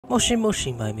Moshi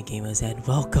Moshi Miami Gamers, and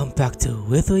welcome back to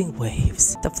Withering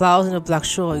Waves. The flowers in the black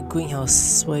shore greenhouse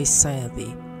sway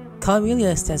silently.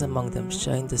 Camellya stands among them,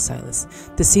 sharing the silence.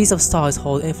 The seas of stars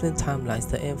hold infinite timelines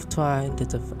that intertwine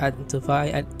and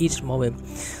divide at each moment.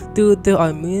 Though there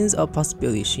are millions of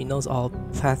possibilities, she knows all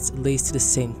paths lead to the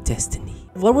same destiny.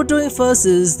 What we're doing first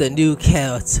is the new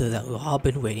character that we've all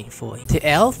been waiting for. The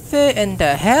outfit and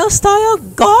the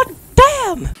hairstyle, god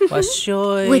damn! What's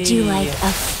your... Would you like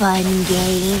a fun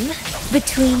game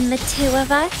between the two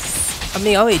of us? I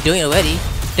mean, I'm already doing it already.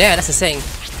 Damn, that's the saying.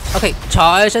 Okay,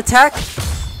 charge attack.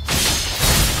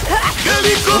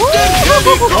 Oh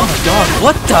my god,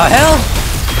 what the hell?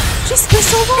 She's been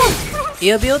so long.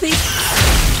 Ear ability?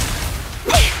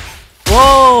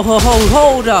 Whoa,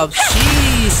 hold up.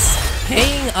 She's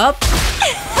hanging up.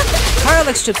 Kind of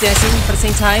like strip dancing at the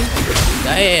same time.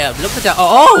 Damn, look at that.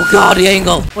 Oh god, the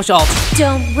angle. Watch your alt.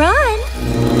 Don't run.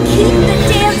 Keep the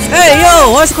dance. Hey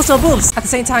yo, why is it called so moves? At the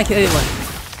same time, kill everyone.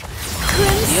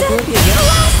 Crimson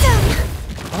Blossom.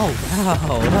 Oh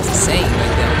wow, that's insane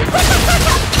right there.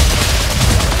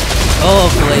 Oh,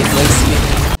 Blade,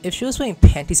 if she was wearing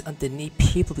panties underneath,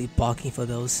 people would be barking for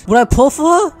those. Would I pull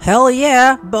for her? Hell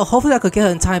yeah, but hopefully I could get her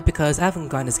in time because I haven't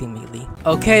gone this game lately.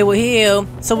 Okay, we're here.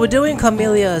 So we're doing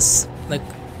Camellya's like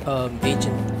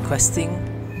agent questing.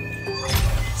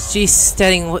 She's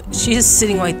sitting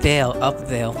right there, up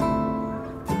there.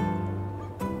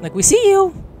 Like, we see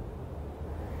you.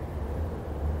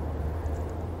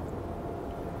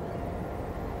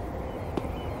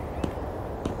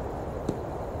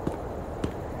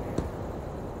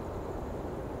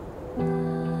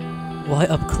 Why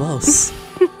up close?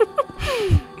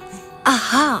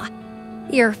 Aha!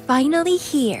 You're finally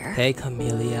here. Hey,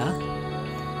 Camellya.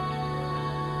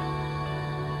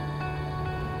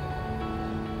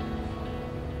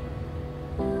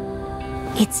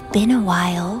 It's been a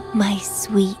while, my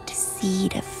sweet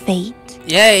seed of fate.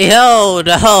 Yeah,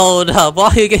 hold up. Why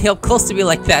are you getting up close to me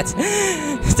like that?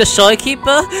 The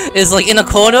shopkeeper is like in a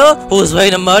corner who's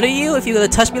ready to murder you if you're gonna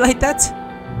touch me like that?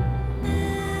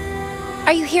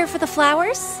 Are you here for the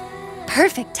flowers?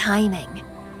 Perfect timing.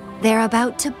 They're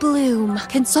about to bloom.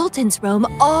 Consultants roam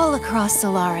all across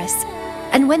Solaris.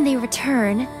 And when they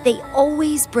return, they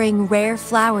always bring rare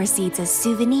flower seeds as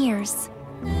souvenirs.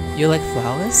 You like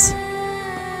flowers?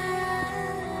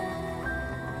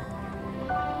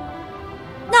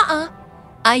 Nuh-uh.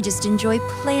 I just enjoy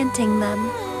planting them.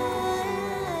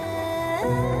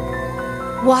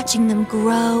 Watching them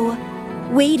grow,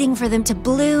 waiting for them to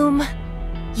bloom.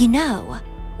 You know,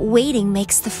 waiting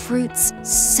makes the fruits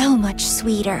so much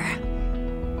sweeter.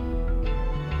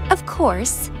 Of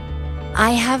course,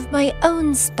 I have my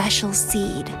own special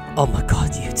seed. Oh my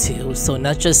god, you too. So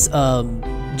not just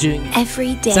doing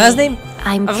Every day, his name?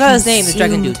 I'm I forgot his name, the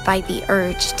dragon dude. consumed by the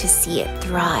urge to see it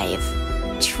thrive,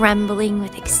 trembling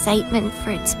with excitement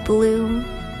for its bloom,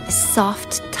 the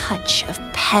soft touch of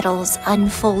petals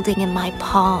unfolding in my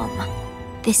palm.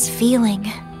 This feeling,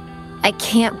 I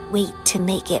can't wait to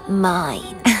make it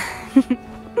mine.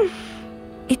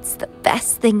 It's the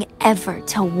best thing ever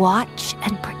to watch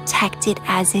and protect it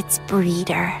as its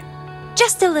breeder.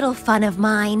 Just a little fun of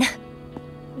mine.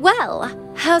 Well,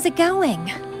 how's it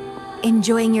going?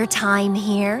 Enjoying your time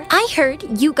here? I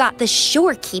heard you got the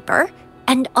shorekeeper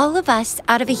and all of us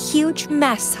out of a huge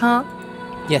mess, huh?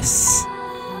 Yes.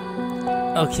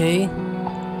 Okay.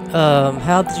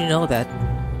 How did you know that?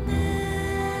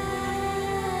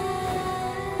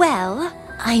 Well,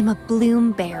 I'm a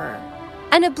bloom bearer.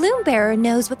 And a bloom bearer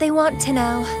knows what they want to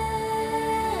know.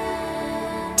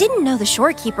 Didn't know the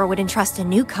shorekeeper would entrust a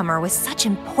newcomer with such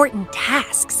important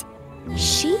tasks.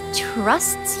 She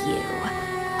trusts you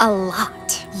a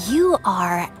lot. You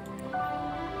are...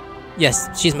 Yes,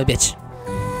 she's my bitch.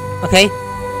 Okay?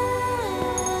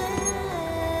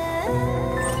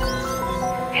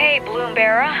 Hey, bloom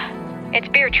bearer. It's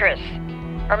Beatrice.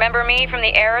 Remember me from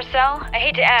the aerosol? I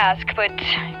hate to ask, but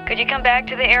could you come back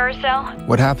to the aerosol?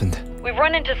 What happened? We've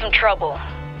run into some trouble,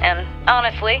 and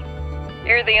honestly,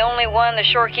 you're the only one the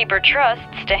shorekeeper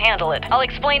trusts to handle it. I'll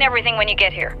explain everything when you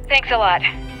get here. Thanks a lot.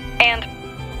 And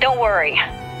don't worry,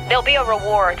 there'll be a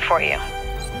reward for you.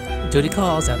 Duty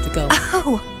calls, I have to go.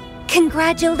 Oh,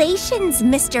 congratulations,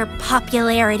 Mr.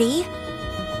 Popularity.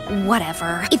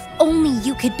 Whatever. If only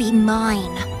you could be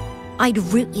mine. I'd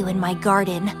root you in my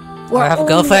garden. Where have a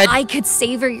only girlfriend? I could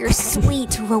savor your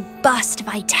sweet, robust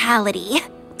vitality.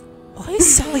 Why you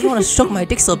sound like you want to stroke my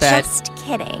dick so bad? Just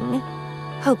kidding.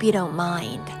 Hope you don't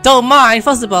mind. Don't mind!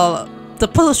 First of all, the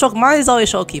person who stroke mine is always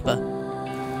shopkeeper.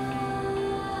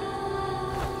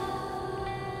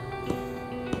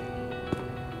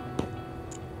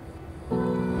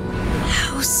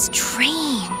 How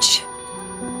strange.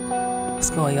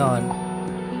 going on.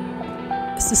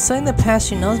 Is this something the past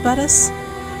she knows about us?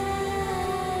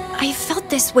 I felt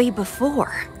this way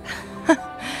before.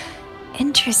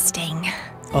 Interesting.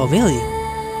 Oh, really?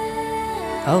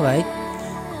 Alright.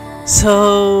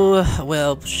 So,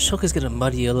 well, Shoka's gonna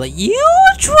muddy you like, you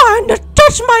trying to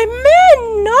touch my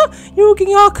man, huh? You're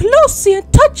getting all close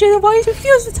and touch it while he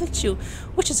refuses to touch you.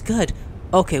 Which is good.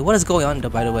 Okay, what is going on though,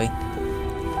 by the way?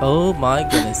 Oh my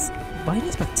goodness. Why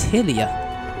is bacteria?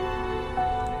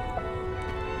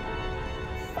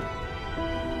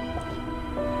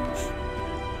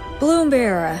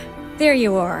 Bloomberry, there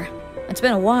you are. It's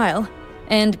been a while,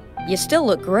 and you still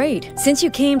look great. Since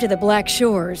you came to the Black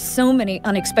Shores, so many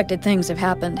unexpected things have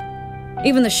happened.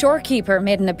 Even the shorekeeper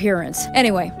made an appearance.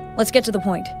 Anyway, let's get to the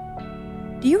point.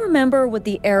 Do you remember what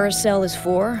the aerosol is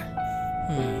for?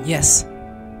 Yes.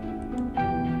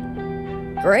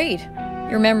 Great.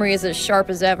 Your memory is as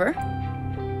sharp as ever.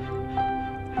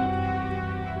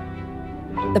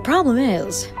 The problem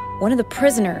is, one of the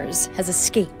prisoners has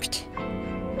escaped.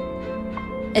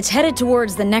 It's headed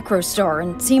towards the Necrostar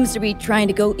and seems to be trying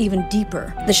to go even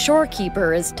deeper. The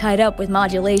shorekeeper is tied up with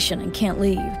modulation and can't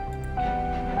leave.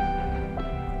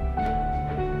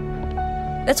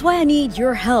 That's why I need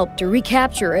your help to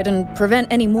recapture it and prevent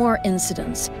any more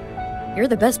incidents. You're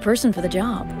the best person for the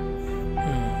job.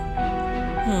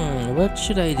 What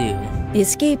should I do? The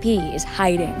escapee is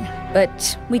hiding,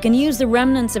 but we can use the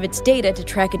remnants of its data to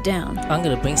track it down. I'm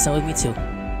gonna bring some with me too.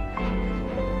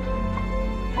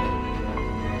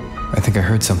 I think I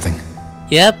heard something.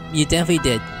 Yep, you definitely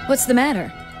did. What's the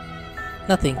matter?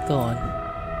 Nothing, go on.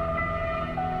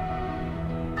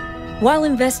 While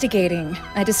investigating,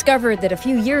 I discovered that a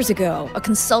few years ago, a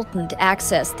consultant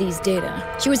accessed these data.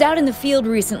 She was out in the field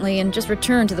recently and just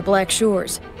returned to the Black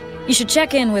Shores. You should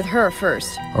check in with her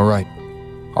first. All right.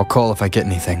 I'll call if I get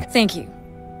anything. Thank you.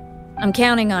 I'm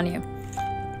counting on you.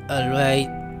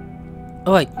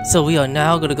 Alright, so we are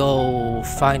now gonna go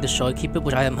find the shorekeeper,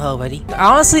 which I am her already.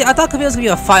 Honestly, I thought Camellya was gonna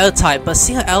be a fire type, but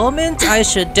seeing her element, I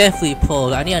should definitely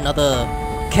pull. I need another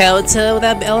character with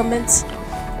that element.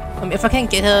 If I can't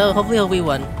get her, hopefully I'll be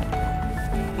one.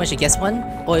 When she gets one,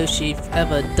 or if she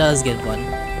ever does get one.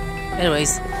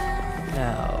 Anyways,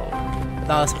 now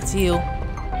I'll speak to you.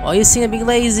 Why you seem to be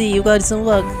lazy? You gotta do some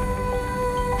work.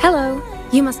 Hello.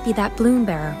 You must be that bloom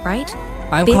bearer, right?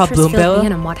 I'm called Beatrice Bloom filled Bearer. me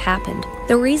in on what happened.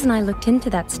 The reason I looked into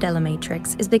that Stellar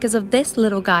Matrix is because of this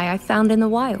little guy I found in the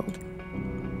wild.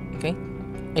 Okay.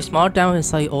 A small diamond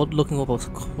inside old-looking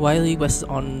robot quietly rests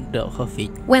on her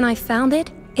feet. When I found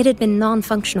it, it had been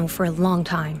non-functional for a long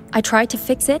time. I tried to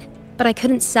fix it, but I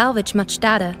couldn't salvage much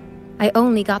data. I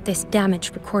only got this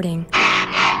damaged recording.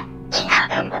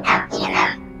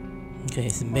 Okay,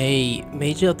 it's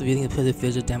major of the building appears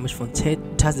visual damage from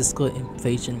tactical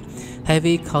invasion.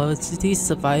 Heavy casualty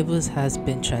survivors has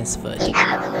been transferred.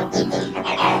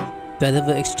 The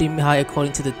level extremely high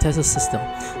according to the Tesla system.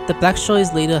 The Black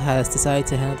Shores leader has decided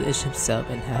to handle the issue himself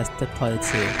and has departed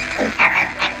too.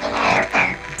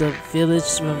 The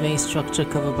village remains structure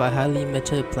covered by highly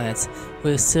mutated plants,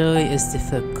 where survey is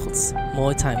difficult.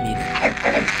 More time needed.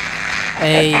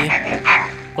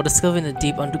 While discovered in a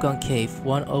deep underground cave,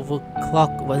 one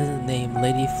overclocked resident named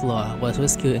Lady Flora was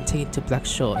rescued and taken to Black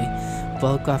Shore,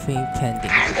 photographing pending.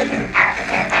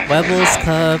 Rebels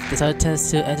curve decided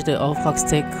to enter the overclock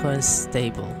state current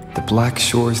stable. The Black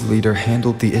Shores leader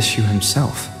handled the issue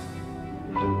himself.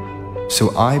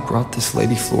 So I brought this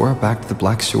Lady Flora back to the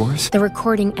Black Shores? The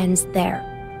recording ends there.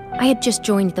 I had just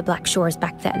joined the Black Shores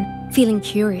back then, feeling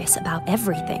curious about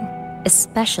everything.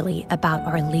 Especially about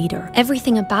our leader.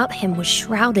 Everything about him was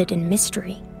shrouded in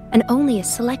mystery, and only a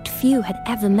select few had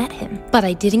ever met him. But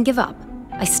I didn't give up.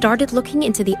 I started looking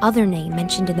into the other name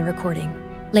mentioned in the recording.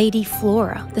 Lady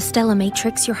Flora. The Stellar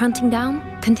Matrix you're hunting down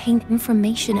contained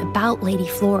information about Lady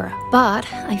Flora,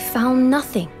 but I found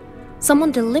nothing.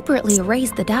 Someone deliberately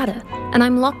erased the data, and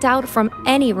I'm locked out from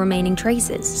any remaining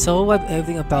traces. So what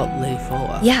everything about Lady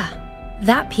Flora? Yeah,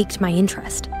 that piqued my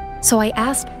interest. So I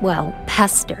asked, well,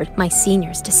 pestered my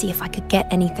seniors to see if I could get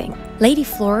anything. Lady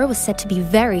Flora was said to be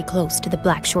very close to the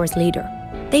Black Shores leader.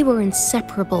 They were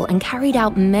inseparable and carried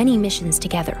out many missions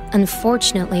together.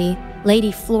 Unfortunately,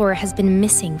 Lady Flora has been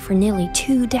missing for nearly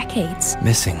 2 decades.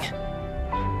 Missing?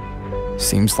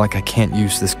 Seems like I can't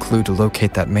use this clue to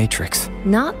locate that matrix.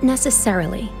 Not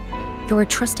necessarily. You're a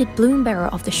trusted bloom bearer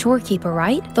of the shorekeeper,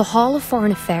 right? The Hall of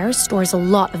Foreign Affairs stores a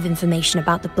lot of information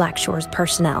about the Black Shores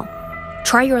personnel.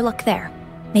 Try your luck there.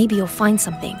 Maybe you'll find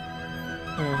something.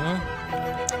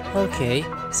 Okay,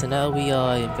 so now we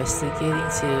are investigating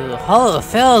to Hall of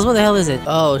Affairs. What the hell is it?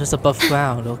 Oh, just above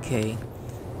ground. Okay.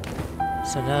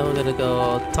 So now we're gonna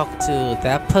go talk to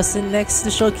that person next to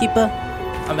the shorekeeper.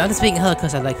 mean, I'm just being her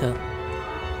because I like her.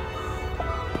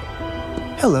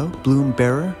 Hello, Bloom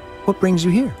Bearer. What brings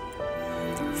you here?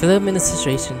 Fill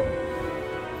administration.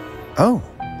 Oh,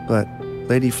 but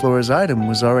Lady Flora's item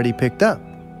was already picked up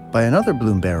by another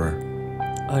Bloom Bearer.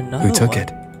 Another Who took one?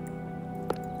 it?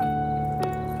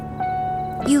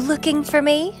 You looking for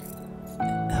me?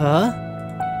 Huh?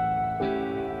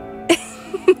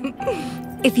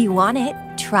 If you want it,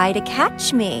 try to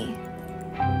catch me.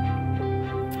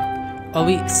 Are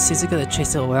we seriously gonna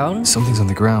chase her around? Something's on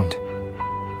the ground.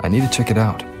 I need to check it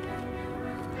out.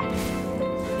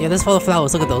 Yeah, let's follow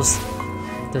flowers. Look at those.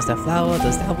 There's that flower,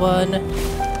 there's that one.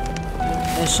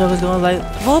 And Sugar's going like,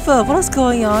 Mother, what is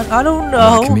going on? I don't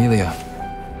know. Camellya.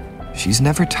 She's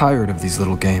never tired of these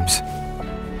little games.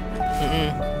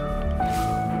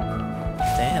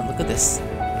 Damn, look at this.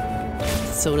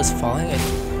 Soda's falling.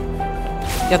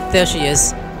 Yep, there she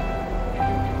is.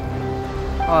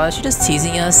 Oh, is she just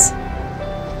teasing us?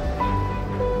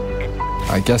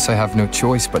 I guess I have no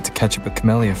choice but to catch up with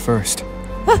Camellya first.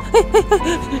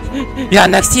 Yeah,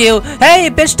 next to you. Hey,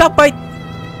 bitch, stop by.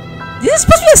 Is this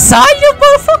supposed to be a sign, you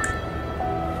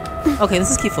motherfucker? Okay,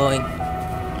 let's just keep following.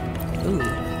 Ooh.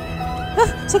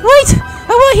 It's like, wait! I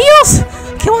want heels!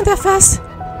 Can't want that fast.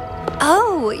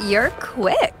 Oh, you're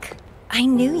quick. I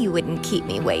knew you wouldn't keep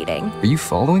me waiting. Are you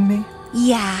following me?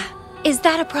 Yeah. Is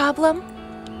that a problem?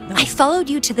 No. I followed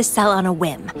you to the cell on a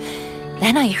whim.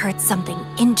 Then I heard something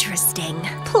interesting.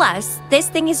 Plus, this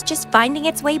thing is just finding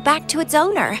its way back to its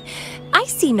owner. I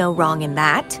see no wrong in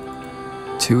that.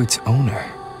 To its owner.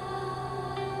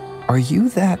 Are you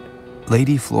that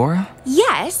Lady Flora?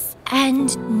 Yes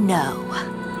and no.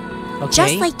 Okay.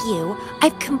 Just like you,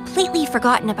 I've completely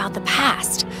forgotten about the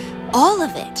past. All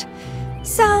of it.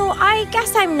 So, I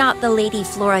guess I'm not the Lady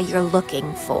Flora you're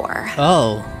looking for.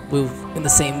 Oh, we're in the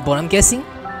same boat, I'm guessing?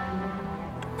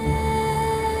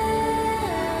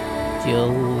 You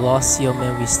lost your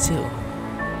memories too.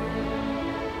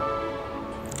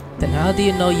 Then how do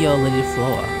you know you're Lady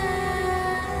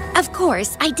Flora? Of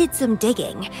course, I did some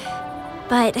digging.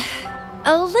 But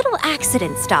a little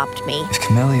accident stopped me. If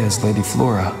Camellya is Lady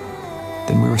Flora,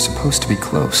 then we were supposed to be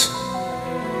close.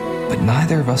 But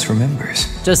neither of us remembers.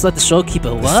 Just let the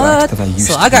showkeeper. fact What? that I used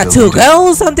So to I be got the two leader.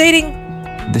 girls I'm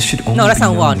dating? This should only No, that's be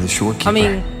not known one. to the shorekeeper. I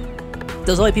mean,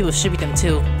 those other people should be them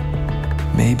too.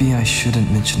 Maybe I shouldn't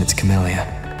mention it's Camellya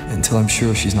until I'm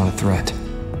sure she's not a threat.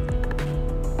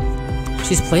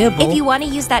 She's playable. If you want to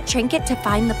use that trinket to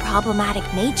find the problematic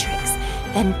matrix,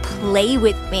 then play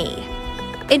with me.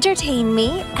 Entertain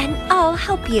me, and I'll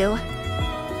help you.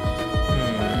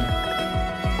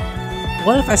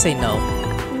 What if I say no?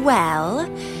 Well,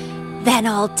 then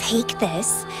I'll take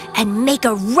this and make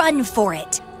a run for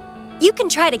it. You can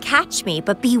try to catch me,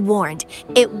 but be warned,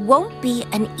 it won't be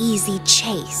an easy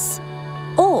chase.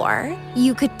 Or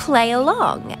you could play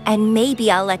along, and maybe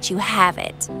I'll let you have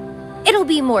it. It'll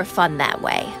be more fun that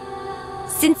way.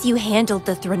 Since you handled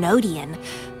the Threnodian,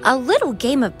 a little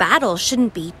game of battle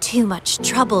shouldn't be too much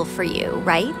trouble for you,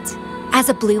 right? As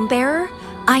a bloom bearer,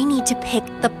 I need to pick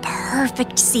the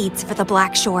perfect seeds for the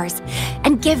Black Shores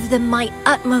and give them my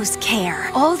utmost care.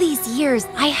 All these years,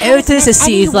 I haven't Everything met to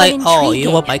see is like, anyone oh, you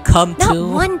know what intriguing. might come Not to?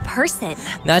 one person.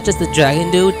 Not just the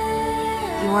dragon dude.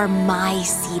 You're my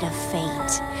seed of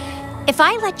fate. If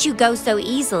I let you go so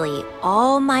easily,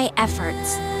 all my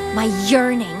efforts, my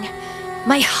yearning,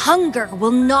 my hunger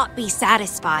will not be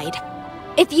satisfied.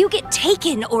 If you get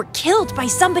taken or killed by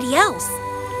somebody else,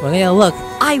 Well, yeah, look.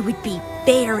 I would be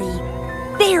very,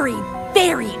 very,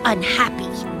 very unhappy.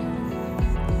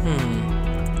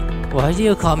 Why do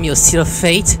you call me a seed of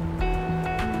fate?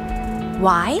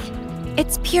 Why?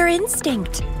 It's pure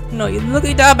instinct. No, you're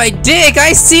looking down my dick.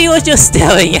 I see what you're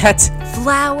staring at.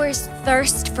 Flowers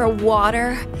thirst for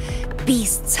water.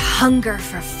 Beasts hunger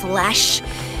for flesh.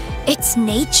 It's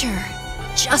nature,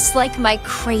 just like my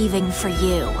craving for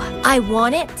you. I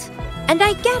want it, and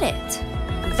I get it.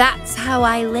 That's how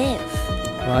I live.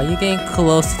 Why are you getting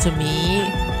closer to me?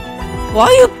 Why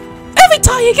are you... Every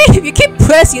time you keep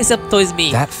pressing yourself towards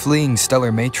me. That fleeing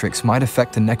stellar matrix might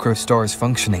affect the Necrostar's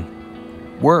functioning.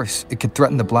 Worse, it could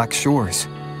threaten the Black Shores.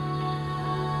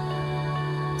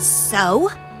 So?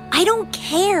 I don't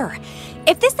care.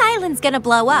 If this island's gonna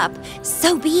blow up,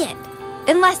 so be it.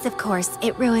 Unless, of course,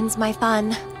 it ruins my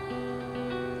fun.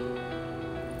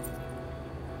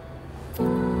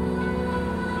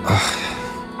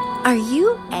 Are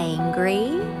you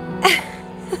angry?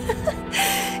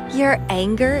 Your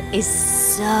anger is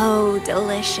so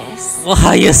delicious.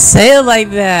 Why you say it like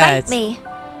that? Fight me.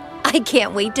 I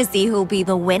can't wait to see who'll be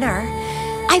the winner.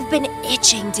 I've been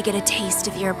itching to get a taste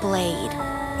of your blade.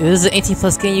 If this is an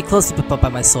 18+ game, you're close to put up by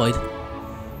my sword.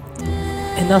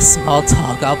 Enough small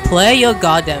talk. I'll play your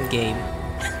goddamn game.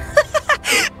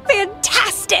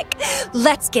 Fantastic!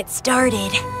 Let's get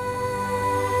started.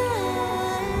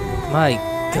 My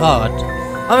god.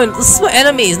 I mean, this is my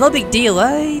enemies. No big deal,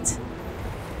 right?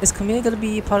 Is Camellya gonna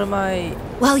be part of my...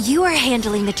 While you were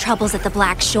handling the troubles at the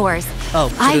Black Shores,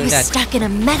 I was stuck in a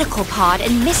medical pod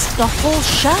and missed the whole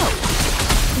show.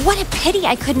 What a pity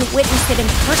I couldn't witness it in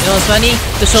person. You know what's funny?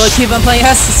 The show I keep on playing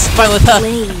has is fine with her.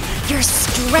 Blade, your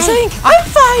strength. Saying, I'm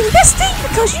fine this thing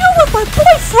because you're with my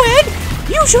boyfriend.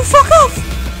 You should fuck off.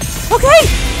 Okay?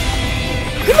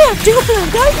 Give me a deal for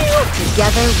that, you.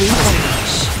 Together we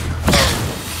vanish.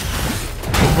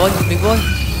 Big boy, big boy.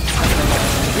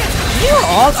 You're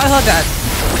odd? I heard that.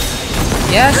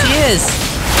 Yeah, she is.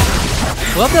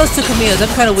 What if those two Camellya? That'd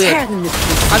be kind of weird. I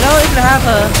don't even have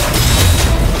her.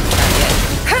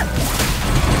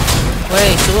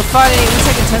 Wait, so we're fighting, we're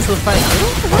taking turns, we're fighting.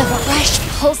 The fresh,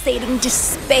 pulsating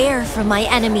despair from my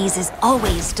enemies is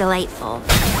always delightful.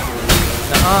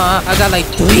 I got like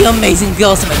 3 amazing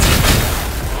girls on my team.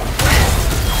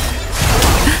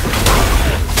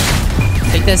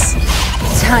 Take this.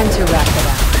 Time to wrap it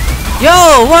up. Yo,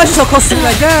 why are you so close to me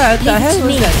like that? What the hell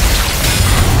was that?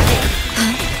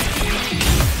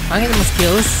 I hit my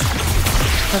skills.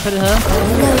 Time for her.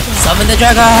 Summon the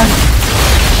dragon!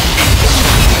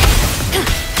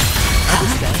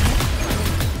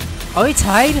 Are we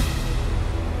tied?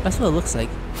 That's what it looks like.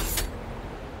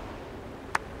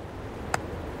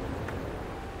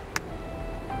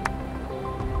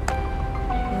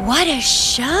 What a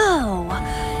show!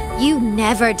 You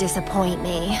never disappoint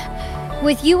me.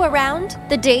 With you around,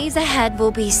 the days ahead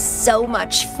will be so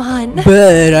much fun. But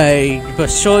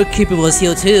Shorekeeper was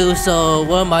here too, so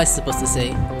what am I supposed to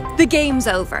say? The game's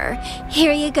over.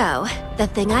 Here you go, the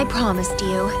thing I promised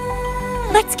you.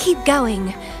 Let's keep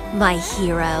going, my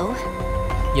hero.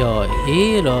 Your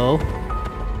hero?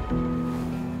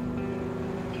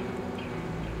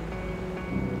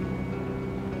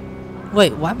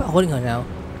 Wait, why am I holding her now?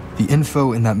 The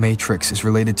info in that matrix is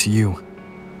related to you.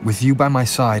 With you by my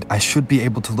side, I should be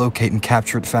able to locate and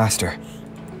capture it faster.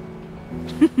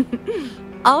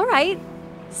 All right.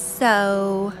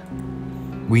 So...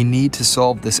 We need to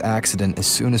solve this accident as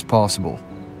soon as possible.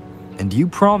 And you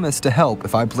promised to help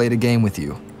if I played a game with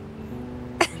you.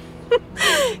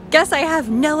 Guess I have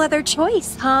no other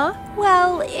choice, huh?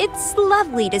 Well, it's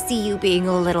lovely to see you being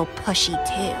a little pushy,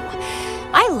 too.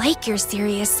 I like your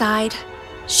serious side.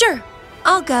 Sure,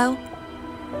 I'll go.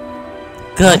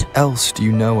 Good. What else do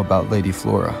you know about Lady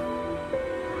Flora?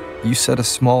 You said a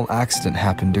small accident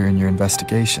happened during your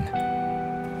investigation.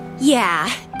 Yeah,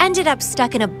 ended up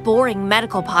stuck in a boring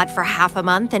medical pod for half a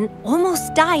month and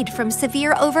almost died from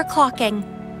severe overclocking.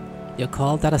 You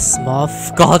call that a small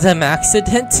goddamn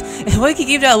accident? And why can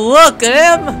you give that look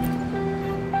at him?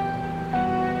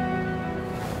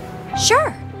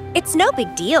 Sure, it's no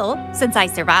big deal since I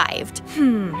survived.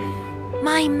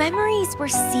 My memories were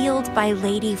sealed by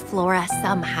Lady Flora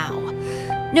somehow.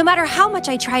 No matter how much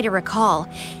I try to recall,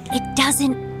 it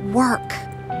doesn't work.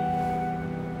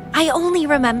 I only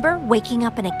remember waking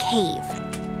up in a cave.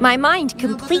 My mind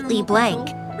completely blank.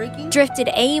 Drifted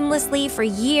aimlessly for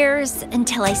years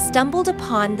until I stumbled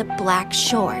upon the Black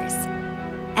Shores.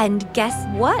 And guess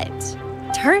what?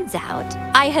 Turns out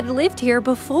I had lived here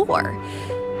before.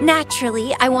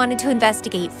 Naturally, I wanted to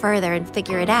investigate further and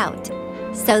figure it out.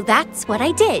 So that's what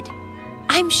I did.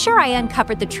 I'm sure I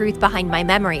uncovered the truth behind my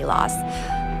memory loss.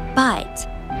 But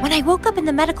when I woke up in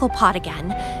the medical pod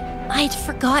again, I'd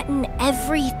forgotten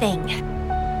everything.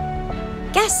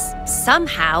 Guess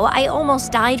somehow I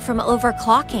almost died from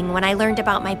overclocking when I learned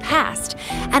about my past,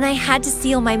 and I had to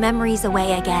seal my memories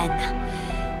away again.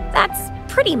 That's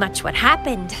pretty much what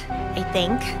happened, I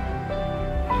think.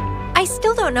 I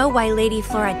still don't know why Lady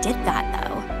Flora did that,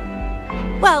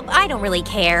 though. Well, I don't really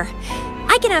care.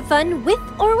 I can have fun with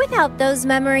or without those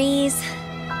memories.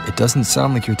 It doesn't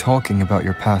sound like you're talking about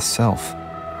your past self.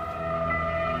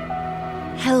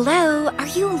 Hello, are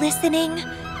you listening?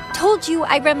 Told you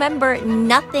I remember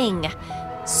nothing.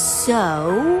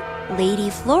 So, Lady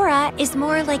Flora is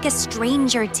more like a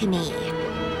stranger to me.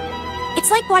 It's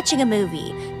like watching a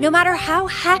movie. No matter how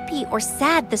happy or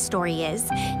sad the story is,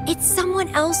 it's someone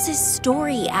else's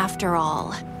story after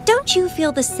all. Don't you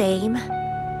feel the same?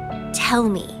 Tell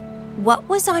me, what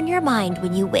was on your mind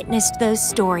when you witnessed those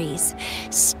stories,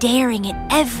 staring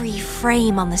at every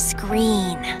frame on the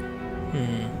screen?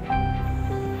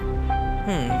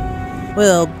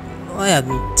 Well, I have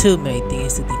too many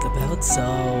things to think about, so...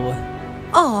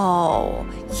 Oh,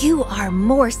 you are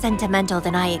more sentimental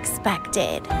than I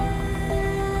expected.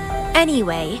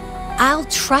 Anyway, I'll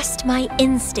trust my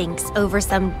instincts over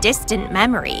some distant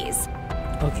memories.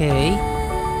 Okay.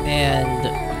 And...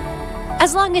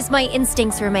 As long as my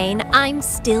instincts remain, I'm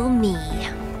still me.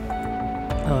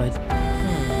 Alright.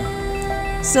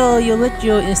 So you let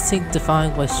your instinct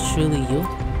define what's truly you?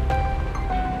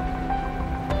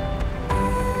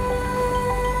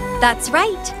 That's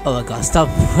right. Oh my god, stop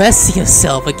pressing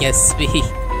yourself against me.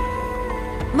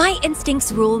 My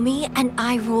instincts rule me, and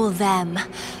I rule them.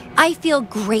 I feel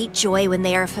great joy when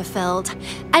they are fulfilled,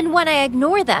 and when I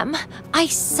ignore them, I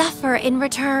suffer in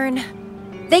return.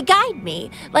 They guide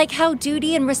me, like how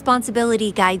duty and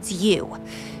responsibility guides you.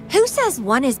 Who says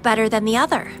one is better than the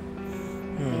other?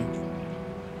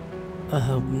 I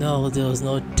hope no, there was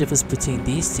no difference between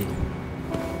these two.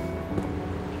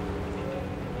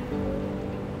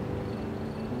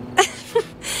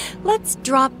 Let's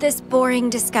drop this boring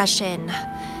discussion.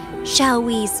 Shall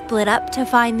we split up to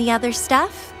find the other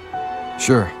stuff?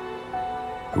 Sure.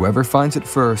 Whoever finds it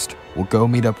first will go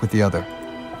meet up with the other.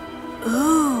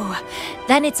 Ooh,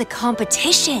 then it's a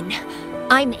competition.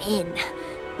 I'm in.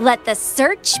 Let the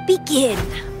search begin.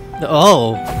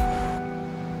 Oh.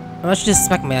 I should just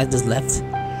smack my ass and just left.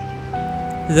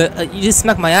 You just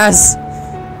smacked my ass.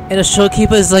 And the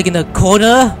shopkeeper is like in the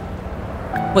corner.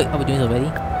 Wait, are we doing it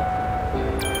already?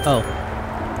 Oh.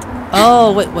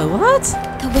 Oh, wait, what?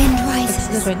 The wind rises.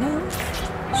 This right now?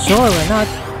 Sure, why not?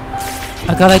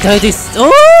 I gotta do this.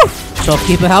 Oh!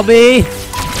 Shopkeeper, help me!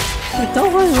 Wait,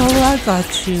 don't worry, Lola, I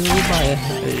got you,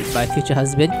 my future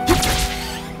husband.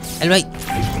 And right.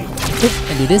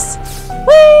 And do this.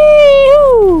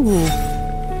 Woo!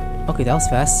 Okay, that was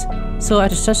fast. So I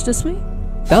just touched this way?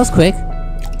 That was quick.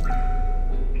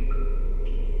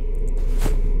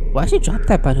 Why'd she drop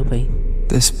that, by the way?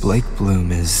 This Blake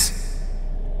Bloom is...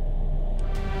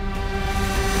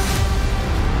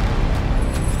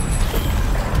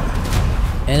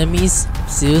 Enemies?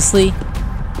 Seriously?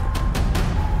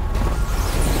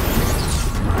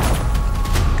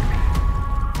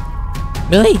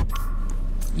 Really?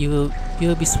 You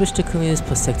will be switched to Camellya's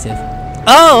perspective.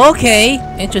 Oh, okay!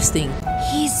 Interesting.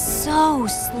 He's so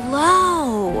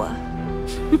slow.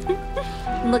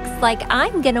 Looks like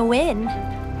I'm gonna win.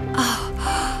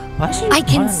 I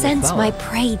can sense my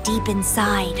prey deep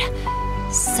inside.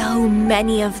 So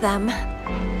many of them.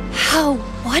 How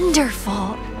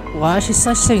wonderful. Why is she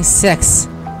such saying sex?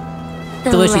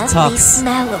 The way she talks.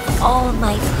 Smell of all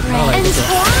my prey. Oh, And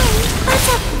why? Let's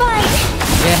have fun.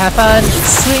 Yeah, have fun.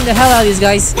 Swing the hell out of these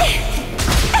guys.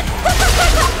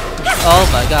 Oh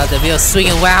my god, the wheel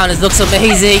swinging around. It looks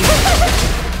amazing.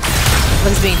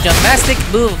 Looks being gymnastic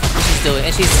move she's doing,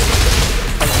 and she's.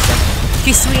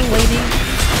 Keep swinging, lady.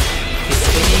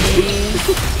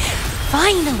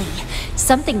 Finally,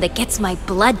 something that gets my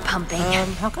blood pumping.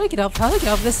 How can I get up? How do I get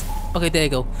up this? Okay, there you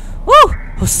go. Woo!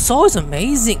 Her sword is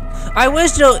amazing. I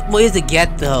wish there were ways to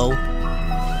get though.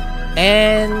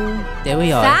 And there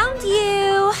we are. Found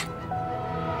you.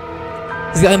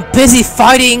 I'm busy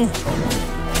fighting.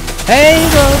 Hey,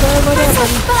 go.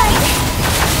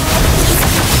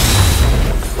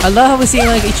 I love how we see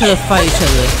like each other fight each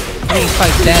other. I mean,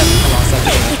 fight them alongside.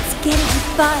 It's getting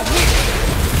fun.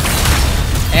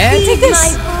 And take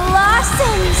this! My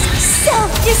blossoms,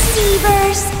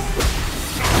 self-deceivers!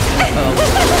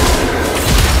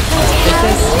 Take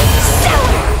this.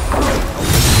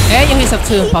 And you heal yourself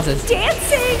too in the process.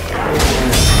 Dancing!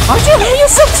 Aren't you healing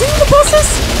yourself too in the process?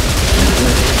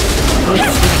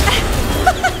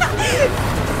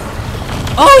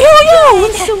 Oh, yo!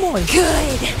 Let's do more.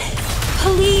 Good.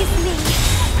 Please me.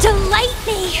 Delight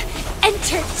me.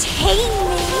 Entertain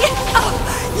me. Oh,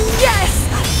 yes!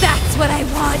 That's what I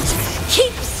want.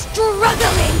 Keep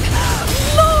struggling.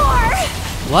 More.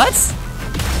 What?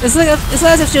 It's like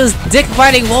as if she was dick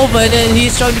biting Wolva and then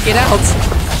he's trying to get out.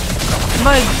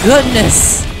 My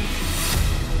goodness.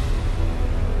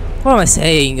 What am I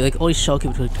saying? Like only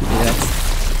showkeeper could do that.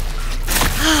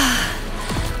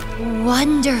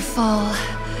 Wonderful.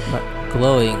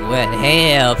 Glowing wet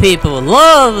hair. People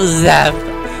love that.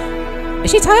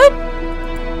 Is she tired?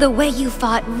 The way you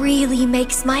fought really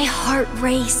makes my heart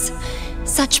race.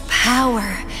 Such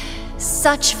power,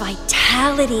 such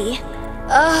vitality.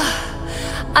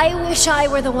 I wish I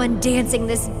were the one dancing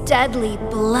this deadly,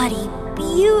 bloody,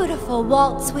 beautiful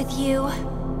waltz with you.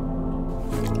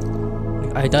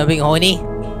 Are you done being horny?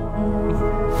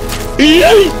 Hey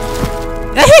yo!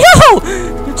 I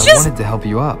wanted to help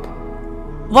you up.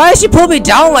 Why did she pull me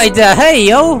down like that? Hey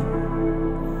yo!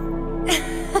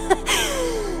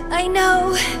 I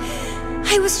know.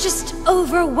 I was just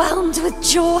overwhelmed with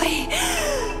joy.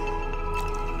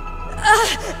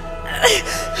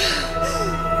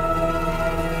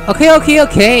 Okay.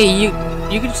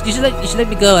 You should let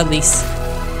me go at least.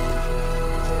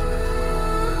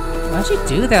 Why'd you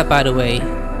do that, by the way?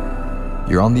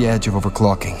 You're on the edge of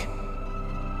overclocking.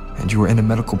 And you were in a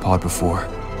medical pod before.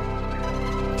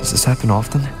 Does this happen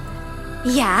often?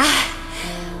 Yeah.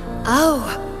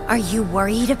 Oh, are you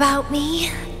worried about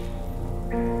me?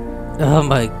 Oh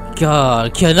my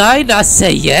god, can I not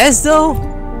say yes though?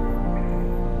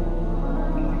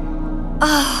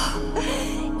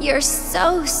 Oh, you're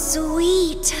so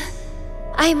sweet.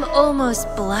 I'm almost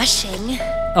blushing.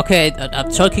 Okay,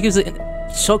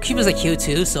 Showkeeper's a cute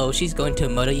too, so she's going to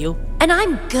murder you. And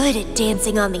I'm good at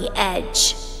dancing on the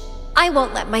edge. I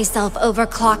won't let myself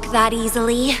overclock that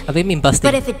easily. I think mean busting.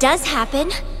 But if it does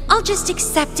happen, I'll just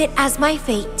accept it as my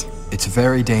fate. It's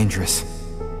very dangerous.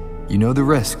 You know the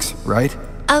risks, right?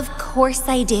 Of course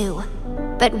I do.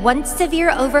 But once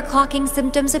severe overclocking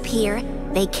symptoms appear,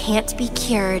 they can't be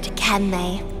cured, can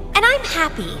they? And I'm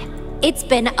happy. It's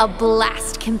been a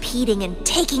blast competing and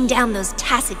taking down those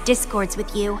tacit discords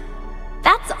with you.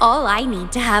 That's all I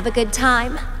need to have a good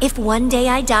time. If one day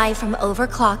I die from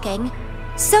overclocking,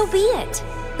 so be it.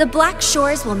 The Black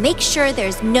Shores will make sure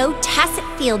there's no tacit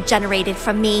field generated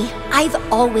from me. I've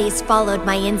always followed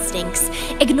my instincts,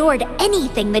 ignored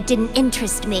anything that didn't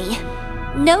interest me.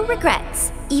 No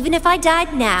regrets, even if I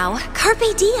died now.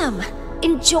 Carpe diem.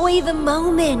 Enjoy the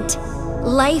moment.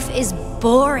 Life is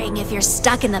boring if you're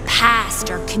stuck in the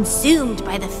past or consumed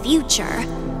by the future.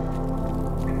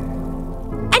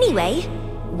 Anyway,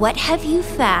 what have you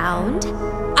found?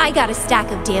 I got a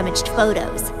stack of damaged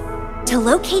photos. To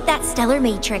locate that stellar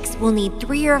matrix, we'll need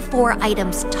 3 or 4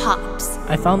 items tops.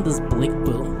 I found this blink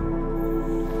boom.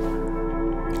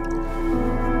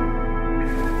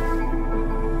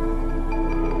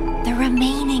 The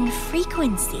remaining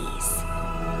frequencies.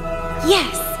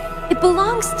 Yes, it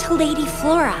belongs to Lady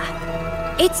Flora.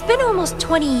 It's been almost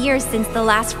 20 years since the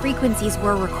last frequencies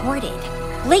were recorded.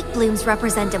 Blake blooms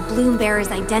represent a bloom bearer's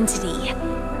identity.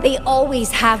 They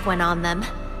always have one on them.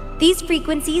 These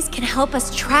frequencies can help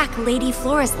us track Lady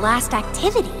Flora's last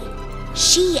activity.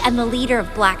 She and the leader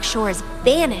of Black Shores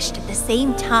vanished at the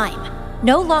same time,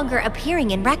 no longer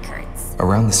appearing in records.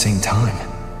 Around the same time.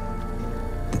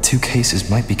 The two cases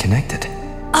might be connected.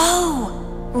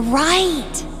 Oh,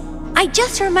 right. I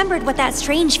just remembered what that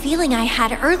strange feeling I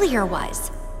had earlier was.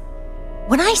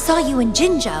 When I saw you in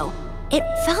Jinjo, it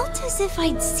felt as if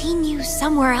I'd seen you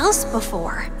somewhere else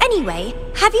before. Anyway,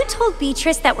 have you told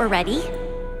Beatrice that we're ready?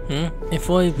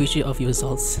 Inform Beatrice of your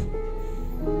results.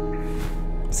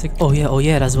 It's like, oh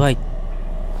yeah, that's right.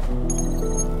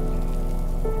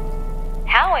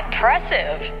 How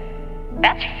impressive.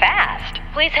 That's fast.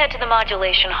 Please head to the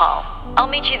modulation hall. I'll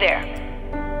meet you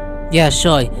there. Yeah,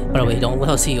 sure. By the way, don't let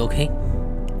her see you, okay?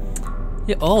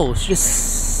 Yeah, oh,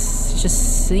 she's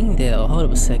just sitting there. Hold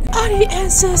up a sec. I need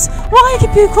answers. Why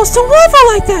can people close to water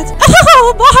like that?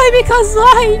 Oh, why? Because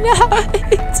why not?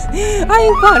 I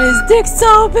want his dick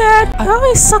so bad. I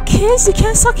always suck his. You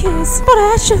can't suck his. But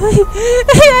actually,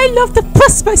 I love to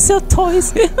press myself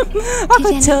toys. I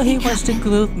can tell he wants to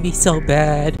glue me so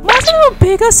bad. Mine's a little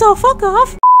bigger, so fuck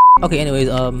off. Okay, anyways,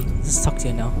 let's talk to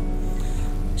you now.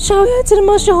 Shall we head to the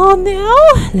mushroom hall now?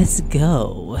 Let's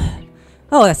go.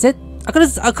 Oh, that's it. I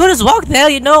could just walk there,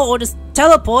 you know, or just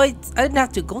teleport. I didn't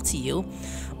have to go to you,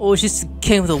 or just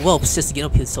came with the ropes just to get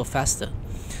up here so faster.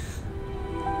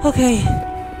 Okay,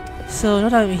 so now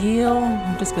that I'm here,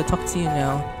 I'm just gonna talk to you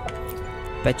now.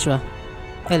 Petra,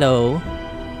 hello.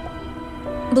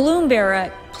 Bloom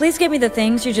Bearer, please give me the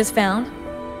things you just found.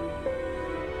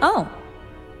 Oh,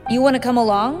 you want to come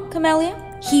along,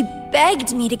 Camellya? He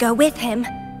begged me to go with him,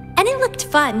 and it looked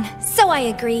fun, so I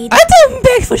agreed. I didn't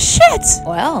beg for shit!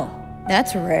 Well,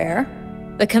 that's rare.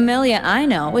 The Camellya I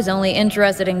know is only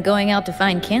interested in going out to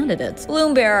find candidates.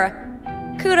 Bloom Bearer,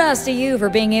 kudos to you for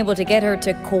being able to get her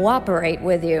to cooperate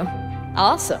with you.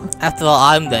 Awesome. After all,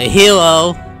 I'm the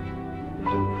hero.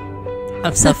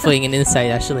 I'm suffering an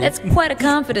insight, actually. That's quite a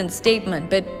confident statement,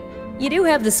 but you do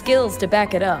have the skills to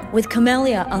back it up. With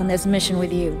Camellya on this mission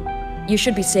with you, you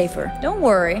should be safer. Don't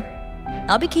worry.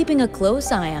 I'll be keeping a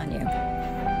close eye on you.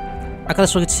 I got a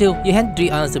struggle too. You had 3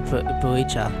 hours to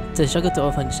Boicha to struggle to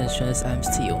offer insurance items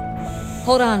to you.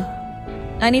 Hold on.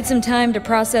 I need some time to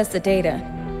process the data.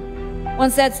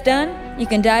 Once that's done, you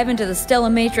can dive into the Stellar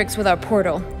Matrix with our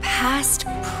portal. Past,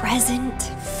 present,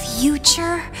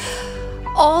 future.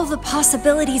 All the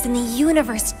possibilities in the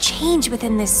universe change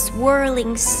within this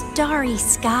swirling, starry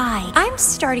sky. I'm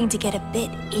starting to get a bit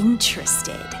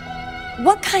interested.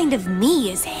 What kind of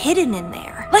me is hidden in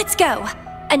there? Let's go!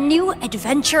 A new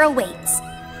adventure awaits.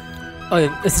 Oh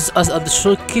yeah, this is us. The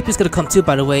shopkeeper's gonna come too,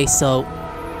 by the way, so...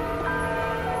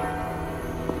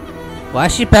 Why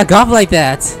is she back off like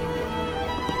that?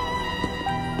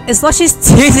 It's like she's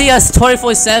teasing us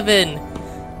 24/7.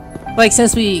 Like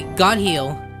since we got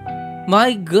here.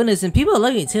 My goodness, and people are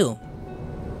loving it too.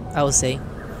 I would say.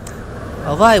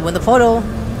 Alright, when the portal.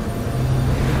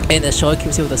 And the show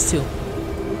keeps here with us too.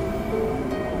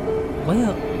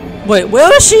 Wait,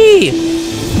 where is she?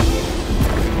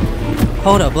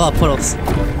 Hold up, a lot of portals.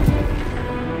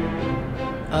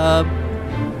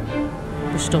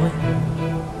 Which doorway?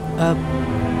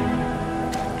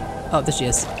 Oh, there she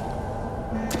is.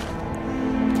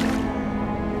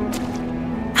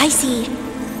 I see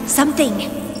something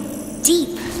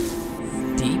deep.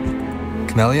 Deep?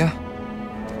 Camellya?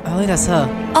 Ali, that's her.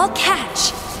 I'll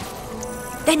catch.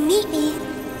 Then meet me.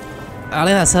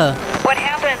 Ali, that's her. What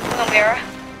happened, Camellya?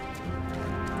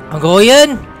 I'm going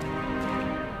in.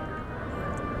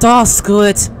 Oh, screw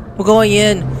it. We're going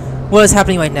in. What is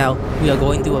happening right now? We are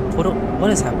going through a portal.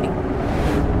 What is happening?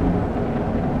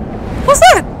 What's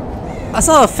that? I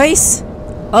saw a face.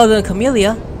 Other than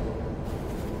Camellya.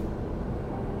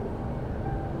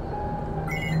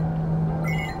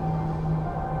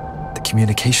 The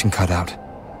communication cut out.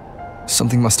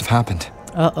 Something must have happened.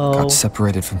 Uh-oh. Got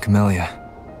separated from Camellya.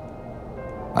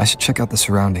 I should check out the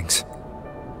surroundings.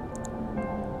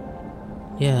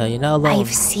 Yeah, you're not alone.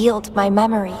 I've sealed my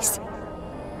memories,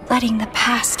 letting the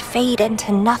past fade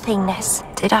into nothingness.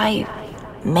 Did I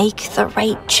make the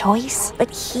right choice? But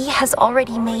he has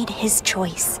already made his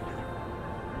choice.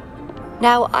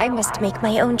 Now I must make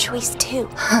my own choice too.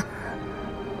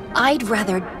 I'd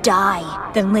rather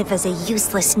die than live as a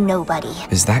useless nobody.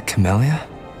 Is that Camellya?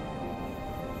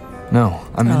 No,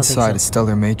 I'm I don't inside think a so.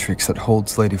 stellar matrix that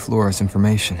holds Lady Flora's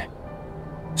information.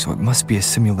 So it must be a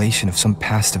simulation of some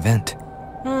past event.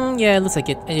 Yeah, it looks like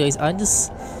it. Anyways, I'm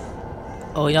just...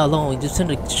 Oh, you're not alone. We just turned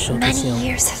to show this, Many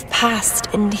years have passed,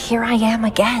 and here I am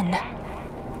again.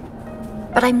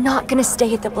 But I'm not gonna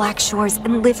stay at the Black Shores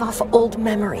and live off old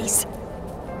memories.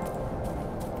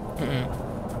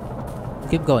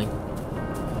 Keep going.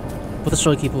 Put the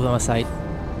storekeeper on our side.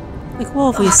 Like,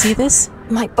 whoa, will you see this?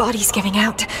 My body's giving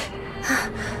out.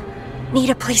 Need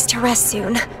a place to rest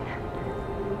soon.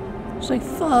 She's like,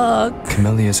 fuck.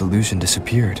 Camellya's illusion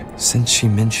disappeared since she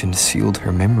mentioned sealed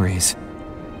her memories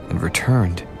and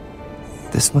returned.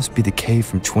 This must be the cave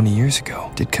from 20 years ago.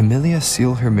 Did Camellya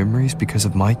seal her memories because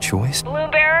of my choice?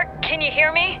 Bloombearer, can you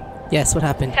hear me? Yes, what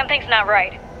happened? Something's not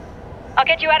right. I'll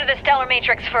get you out of the stellar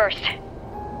matrix first.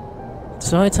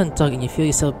 So when I turn dark and you feel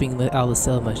yourself being let out of the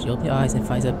cell much, you open your eyes and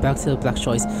find yourself back to the Black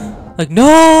Shores. Like,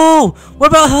 no! What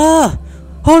about her?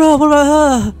 Hold on, what about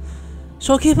her?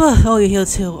 Storekeeper? Oh, you're here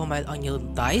too. On your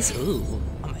thighs? Ooh,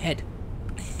 on my head.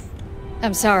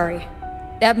 I'm sorry.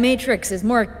 That matrix is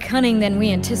more cunning than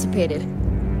we anticipated.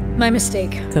 My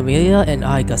mistake. Camellya and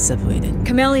I got separated.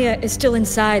 Camellya is still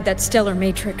inside that stellar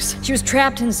matrix. She was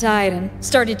trapped inside and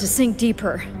started to sink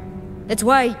deeper. That's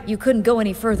why you couldn't go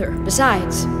any further.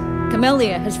 Besides,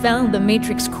 Camellya has found the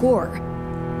matrix core.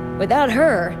 Without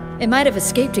her, it might have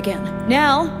escaped again.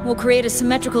 Now, we'll create a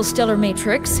symmetrical stellar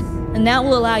matrix, and that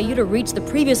will allow you to reach the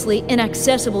previously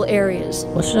inaccessible areas.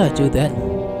 What should I do then?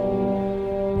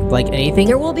 Like anything?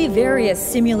 There will be various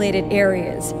simulated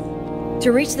areas.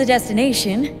 To reach the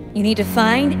destination, you need to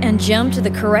find and jump to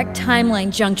the correct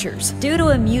timeline junctures. Due to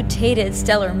a mutated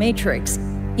stellar matrix,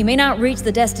 you may not reach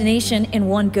the destination in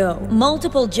one go.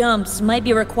 Multiple jumps might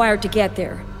be required to get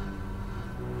there.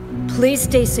 Please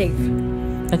stay safe.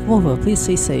 Like, whoa, please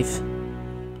stay safe.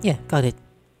 Yeah, got it.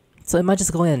 So am I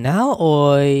just going in now,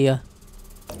 or...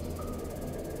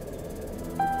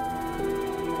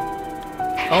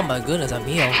 Oh my goodness, I'm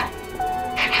here.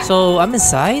 So, I'm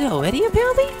inside already,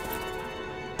 apparently?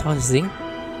 Tossing.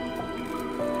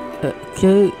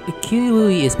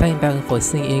 Kirui is banging back and forth,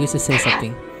 saying eager to say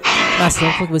something. Master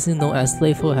Longford, which is known as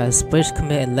Slave 4, has bridged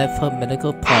command and left her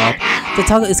medical pod. The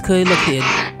target is clearly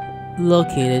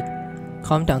located.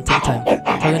 Calm down, take time.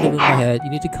 Target in the room my head. You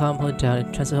need to calm her down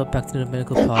and transfer her back to the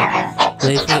medical pod.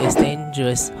 Slave 4 is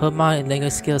dangerous. Her mind and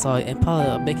language skills are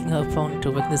empowered, making her prone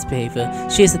to reckless behavior.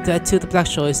 She is a threat to the Black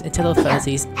Shores and Taylor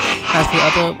fantasies. As for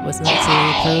other residents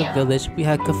of the village, we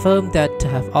had confirmed that to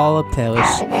have all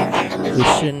perish. We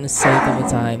shouldn't save them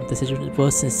time. The situation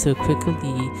worsened so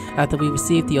quickly after we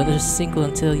received the other single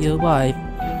until you arrived.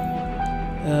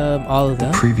 All of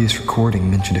them? The previous recording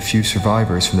mentioned a few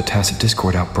survivors from the Tacit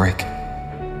Discord outbreak.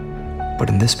 But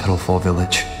in this Petalfall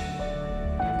village,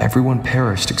 everyone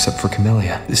perished except for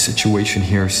Camellya. The situation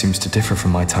here seems to differ from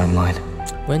my timeline.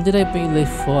 When did I bring Lady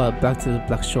Flora back to the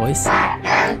Black Shores?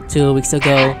 2 weeks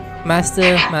ago.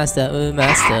 Master,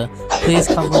 please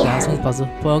calm her down as soon as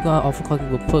possible. Brogan overclocking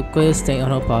will put greater strain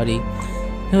on her body.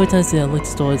 He returns to the unlocked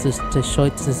store to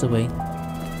short distance away.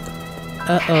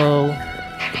 Uh-oh.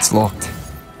 It's locked.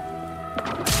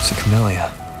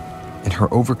 Camellya, in her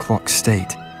overclocked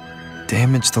state,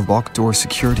 damaged the locked door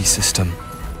security system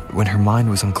when her mind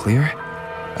was unclear?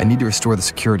 I need to restore the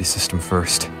security system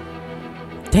first.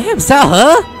 Damn, is that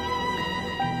her?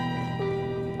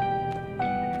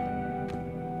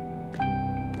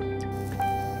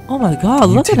 Oh my god,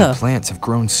 look at her. Plants have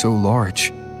grown so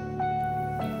large.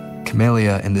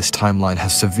 Camellya in this timeline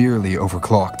has severely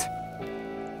overclocked.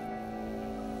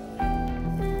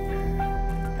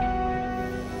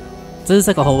 So this is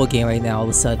like a horror game right now all of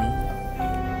a sudden.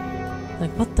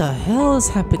 Like, what the hell is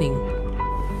happening?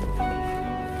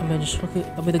 I mean,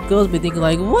 the girls be thinking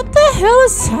like, what the hell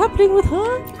is happening with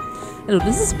her? And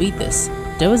let's just read this.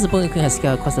 There was a bullying queen has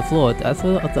scattered across the floor, the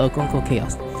atmosphere of the Algonquin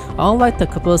chaos. Unlike the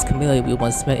couple's Camellya we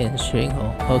once met in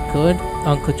Shinobee, her current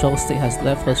uncontrolled state has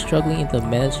left her struggling to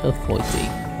manage her forte.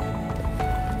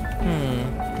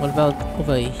 What about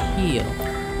over here?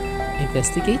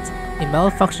 Investigate? A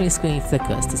malfunctioning screen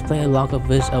flickers, displaying a log of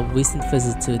recent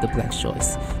visits to the Black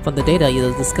Shores. From the data,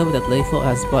 you'll discover that Layford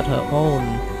has bought her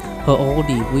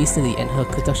oldie recently, and her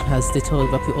production has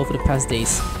deteriorated rapidly over the past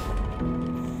days.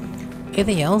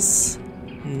 Anything else?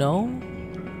 No?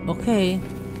 Okay.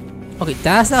 Okay,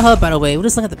 that's not her, by the way. We're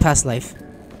just looking at the past life.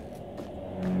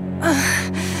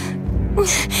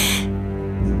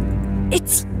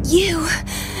 It's you.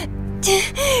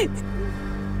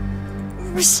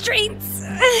 Restraints.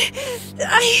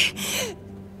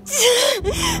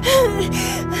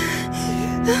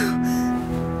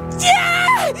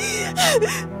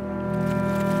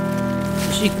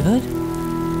 Is she good?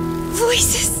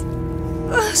 Voices.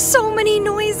 So many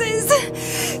noises.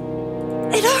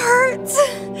 It hurts.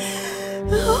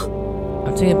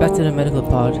 I'm taking it back to the medical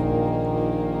pod.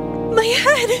 My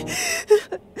head.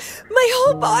 My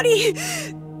whole body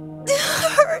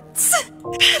hurts.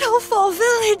 Petalfall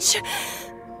Village.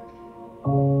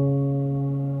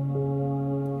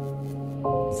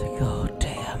 It's like, oh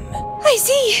damn. I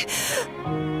see.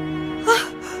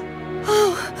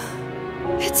 Oh,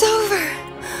 it's over.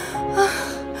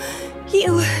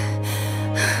 You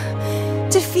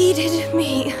defeated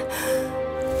me.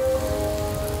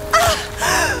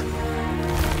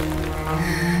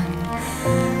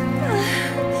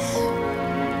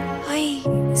 I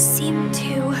seem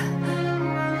to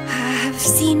have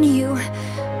seen you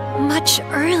much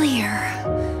earlier.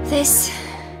 This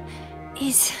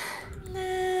is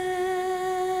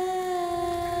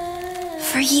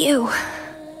for you.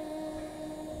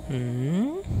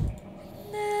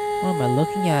 What am I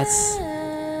looking at?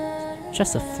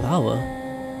 Just a flower.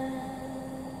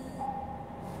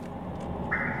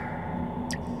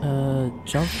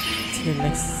 Jump to the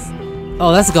next.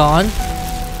 Oh, that's gone.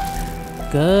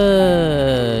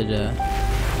 Good.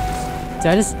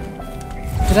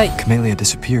 Did I? Camellya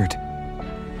disappeared.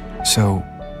 So,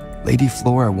 Lady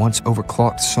Flora once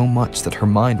overclocked so much that her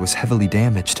mind was heavily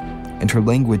damaged and her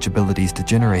language abilities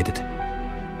degenerated.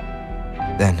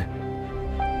 Then,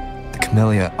 the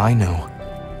Camellya I know.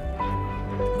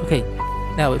 Okay,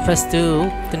 now we press do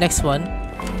the next one.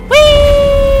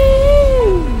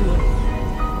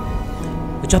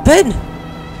 We jump in!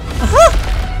 Aha!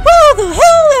 Where the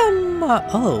hell am I?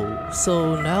 Oh,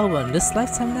 so now we're in this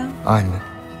lifetime now? I'm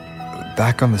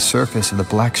back on the surface of the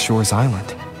Black Shores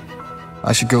Island.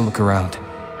 I should go look around.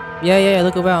 Yeah,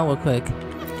 look around real quick.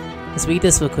 Let's read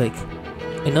this real quick.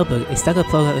 A notebook, a stack of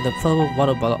plug and a flowable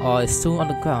water bottle are still on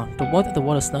the ground. The water and the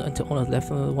water snug into owner left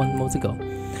from 1 moment ago.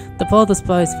 The bottle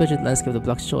displays frigid landscape of the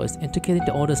Black Shores, indicating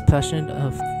the owner's passion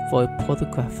for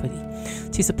photography.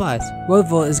 To surprise,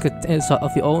 Rover is good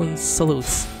of your own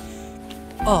salutes.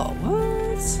 Oh,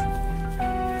 what?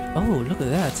 Oh, look at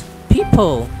that.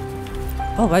 People!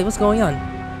 Alright, what's going on?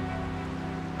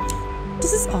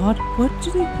 This is odd. What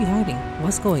should they be hiding?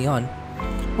 What's going on?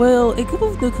 Well, a group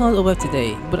of newcomers arrived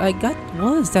today, but I got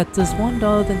word that there's one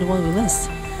other than the one we list.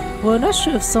 We're not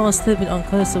sure if someone's sleeping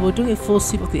uncovered, so we're doing a full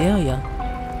sweep of the area.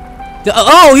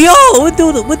 Oh, yo! We're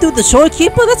doing the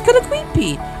shorekeeper? That's kind of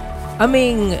creepy. I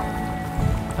mean,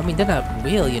 they're not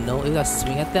real, you know. You gotta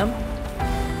swing at them.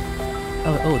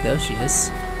 Oh, there she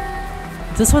is.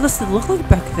 This is what it looked like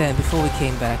back then, before we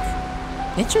came back.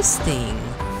 Interesting.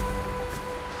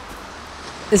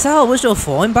 Is that our original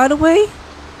form, by the way?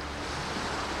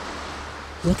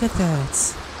 Look at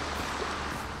that.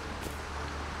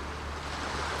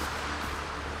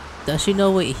 Does she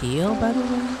know we're here, by the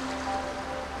way?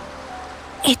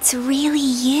 It's really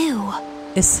you.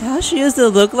 Is that how she used to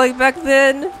look like back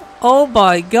then? Oh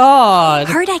my god!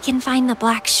 Heard I can find the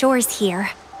Black Shores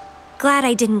here. Glad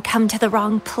I didn't come to the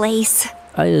wrong place.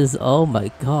 Oh my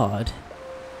god.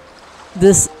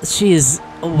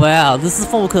 Wow, this is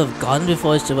what we could have gone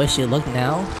before the way she looked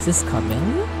now. Is this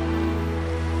Camellya?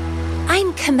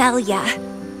 I'm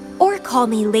Camellya. Or call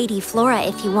me Lady Flora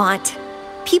if you want.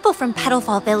 People from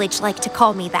Petalfall Village like to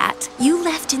call me that. You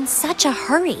left in such a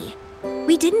hurry.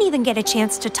 We didn't even get a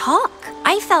chance to talk.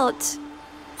 I felt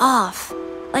off,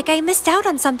 like I missed out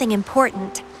on something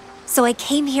important. So I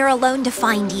came here alone to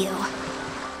find you.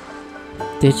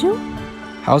 Did you?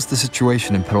 How's the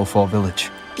situation in Petalfall Village?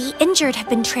 The injured have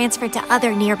been transferred to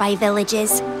other nearby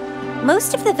villages.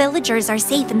 Most of the villagers are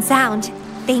safe and sound,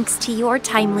 thanks to your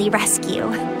timely rescue.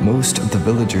 Most of the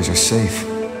villagers are safe.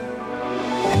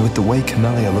 And with the way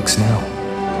Camellya looks now,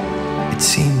 it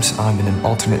seems I'm in an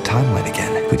alternate timeline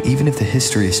again. But even if the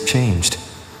history has changed,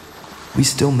 we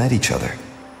still met each other.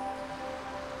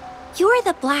 You're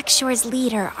the Black Shore's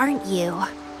leader, aren't you?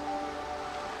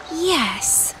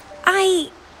 Yes.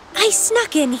 I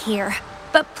snuck in here,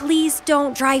 but please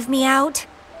don't drive me out.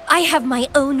 I have my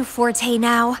own forte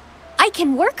now. I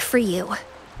can work for you.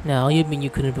 No, you mean you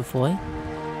couldn't before?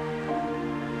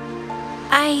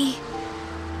 I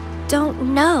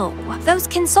don't know. Those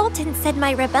consultants said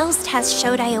my rebels test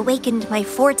showed I awakened my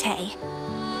forte.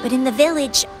 But in the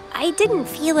village, I didn't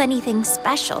feel anything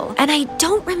special, and I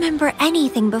don't remember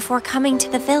anything before coming to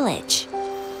the village.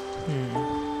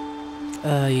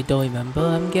 You don't remember,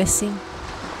 I'm guessing?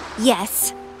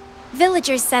 Yes.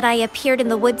 Villagers said I appeared in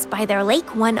the woods by their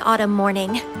lake one autumn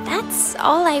morning. That's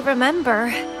all I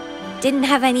remember. Didn't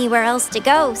have anywhere else to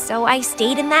go, so I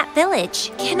stayed in that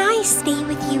village. Can I stay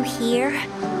with you here?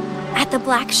 At the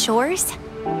Black Shores?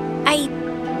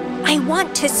 I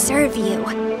want to serve you.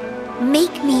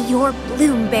 Make me your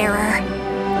bloom bearer.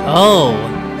 Oh,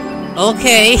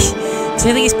 okay.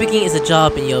 Technically speaking, it's a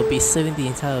job and you'll be serving the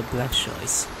entire Black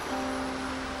Shores.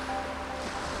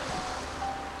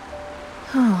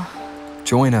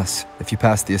 Join us if you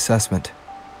pass the assessment.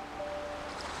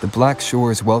 The Black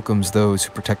Shores welcomes those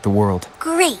who protect the world.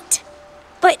 Great.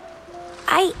 But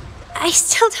I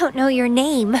still don't know your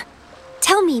name.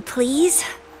 Tell me, please.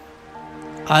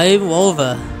 I'm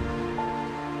over.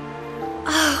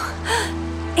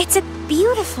 Oh, it's a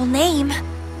beautiful name.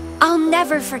 I'll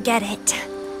never forget it.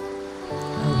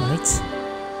 Alright.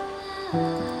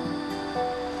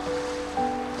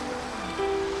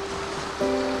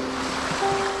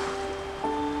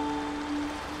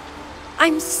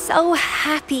 I'm so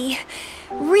happy.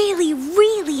 Really,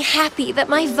 really happy that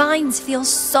my vines feel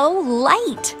so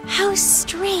light. How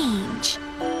strange.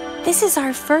 This is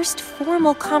our first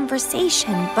formal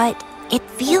conversation, but it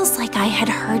feels like I had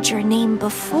heard your name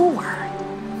before.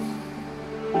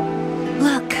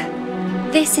 Look,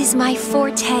 this is my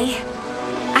forte.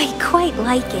 I quite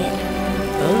like it.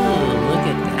 Oh, look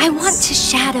at that. I want to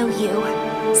shadow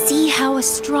you. See how a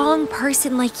strong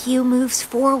person like you moves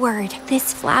forward.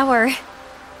 This flower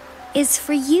is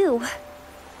for you.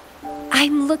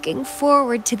 I'm looking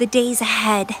forward to the days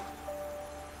ahead.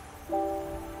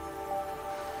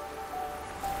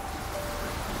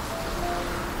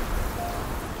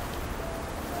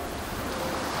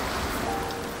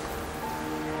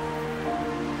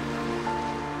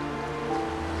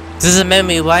 This is a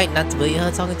memory, right? Not the lady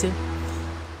you're talking to?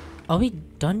 Are we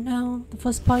done now? The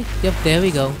first part? Yep, there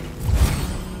we go.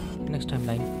 Next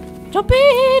timeline. Jump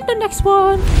in! The next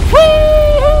one!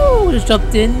 Woo! Just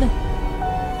jumped in.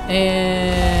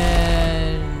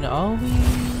 And... are we...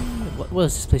 What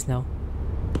is this place now?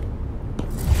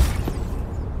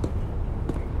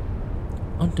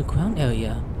 Underground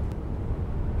area.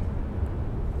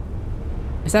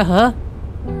 Is that her?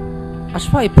 I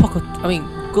should probably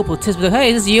go for tips, but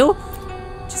hey, is this you?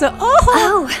 She's like, oh!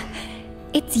 Oh,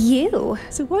 it's you.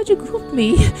 So why'd you group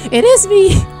me? It is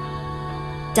me!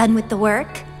 Done with the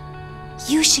work?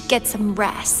 You should get some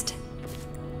rest.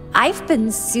 I've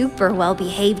been super well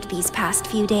behaved these past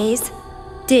few days.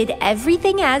 Did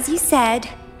everything as you said.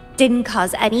 Didn't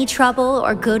cause any trouble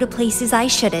or go to places I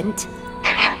shouldn't.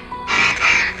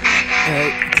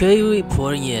 Clearly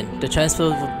reporting in. The transfer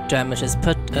of damage as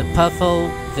Petalfall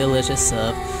Village is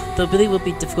served. The ability will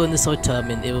be difficult in the short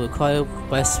term and it will require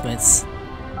investments.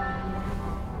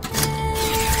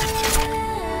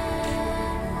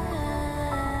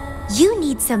 You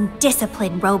need some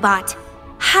discipline, robot.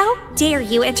 How dare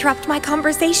you interrupt my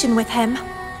conversation with him?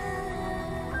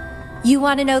 You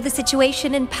want to know the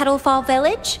situation in Petalfall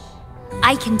Village?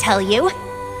 I can tell you.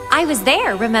 I was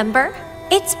there, remember?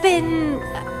 It's been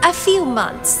a few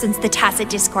months since the Tacit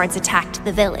Discords attacked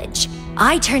the village.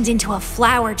 I turned into a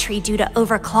flower tree due to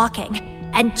overclocking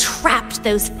and trapped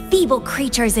those feeble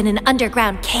creatures in an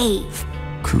underground cave.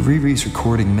 Kuriri's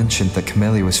recording mentioned that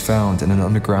Camellya was found in an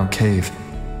underground cave.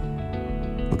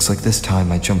 Looks like this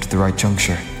time I jumped at the right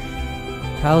juncture.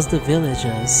 How's the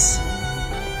villagers?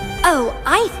 Oh,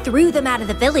 I threw them out of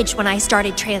the village when I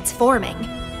started transforming.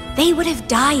 They would have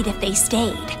died if they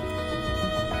stayed.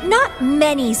 Not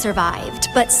many survived,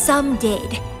 but some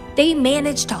did. They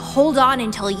managed to hold on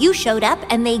until you showed up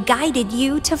and they guided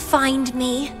you to find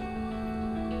me.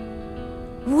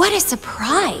 What a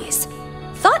surprise!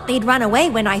 Thought they'd run away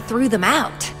when I threw them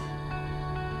out.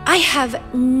 I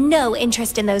have no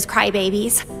interest in those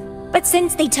crybabies, but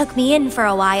since they took me in for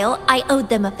a while, I owed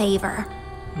them a favor.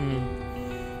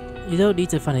 You don't need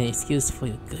to find an excuse for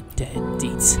your good dead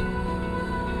deeds.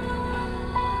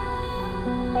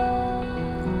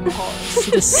 Oh,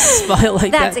 she just smiled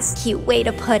like that. That's a cute way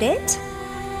to put it.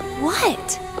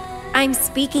 What? I'm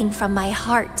speaking from my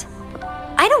heart.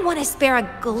 I don't want to spare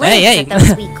a glimpse of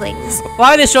those weaklings.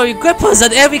 Why they show you grippers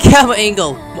at every camera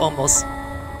angle? Almost.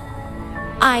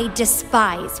 I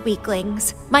despise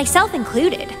weaklings, myself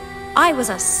included. I was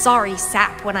a sorry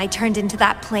sap when I turned into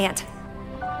that plant.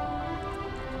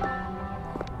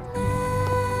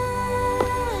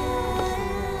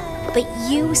 But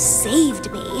you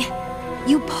saved me.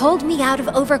 You pulled me out of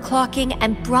overclocking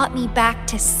and brought me back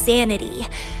to sanity.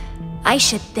 I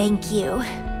should thank you.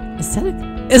 Is that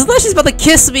it's like she's about to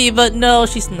kiss me, but no,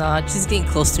 she's not. She's getting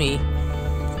close to me.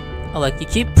 Oh, like, you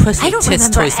keep pushing your tits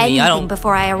towards me. I don't remember anything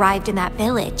before I arrived in that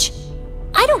village.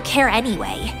 I don't care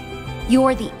anyway.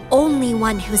 You're the only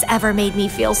one who's ever made me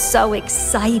feel so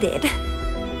excited.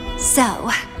 So,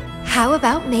 how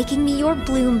about making me your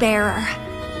bloom bearer?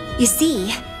 You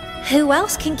see, who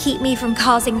else can keep me from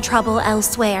causing trouble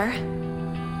elsewhere?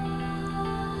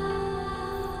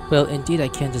 Well, indeed, I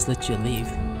can't just let you leave.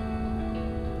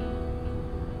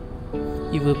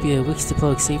 You will be a weak to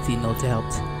public safety, no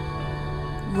doubt.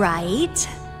 Right?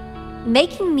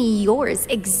 Making me yours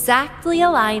exactly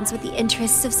aligns with the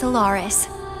interests of Solaris.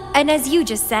 And as you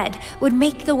just said, would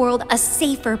make the world a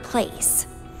safer place.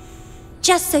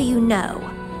 Just so you know,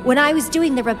 when I was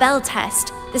doing the Rebel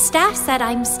test, the staff said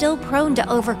I'm still prone to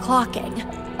overclocking.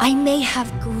 I may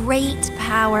have great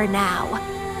power now,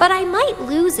 but I might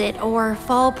lose it or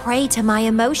fall prey to my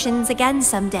emotions again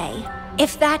someday.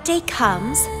 If that day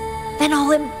comes, then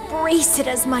I'll embrace it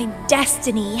as my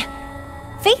destiny.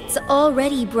 Fate's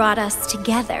already brought us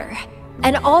together,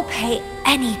 and I'll pay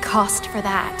any cost for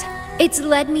that. It's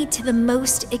led me to the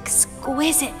most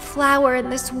exquisite flower in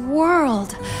this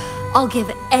world. I'll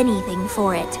give anything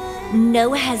for it,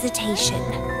 no hesitation.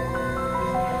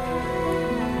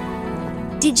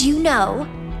 Did you know?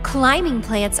 Climbing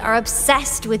plants are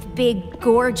obsessed with big,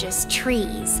 gorgeous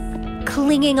trees,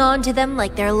 clinging onto them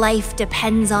like their life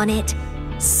depends on it,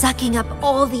 sucking up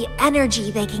all the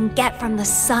energy they can get from the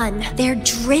sun. They're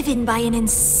driven by an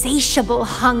insatiable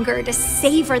hunger to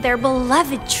savor their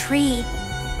beloved tree,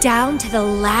 down to the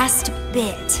last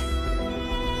bit.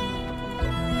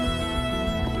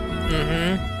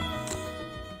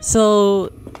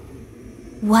 So...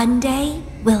 one day,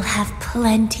 we'll have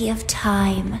plenty of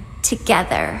time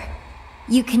together.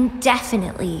 You can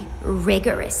definitely,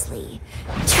 rigorously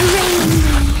train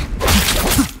me.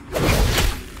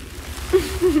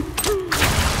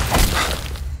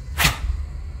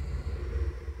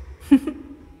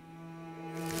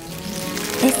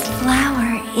 This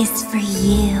flower is for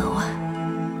you.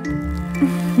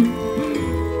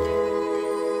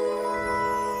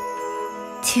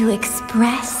 To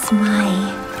express my...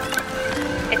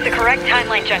 It's the correct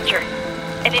timeline juncture.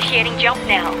 Initiating jump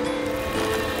now.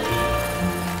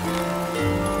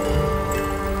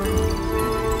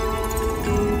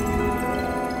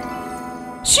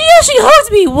 She actually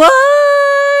hugged me!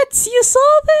 What? You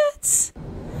saw that?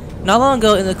 Not long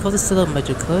ago, in the coastal city of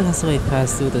Metro, Chloe has already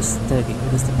passed through the stacking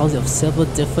with this deposit of several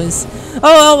different...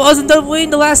 Oh, I wasn't done reading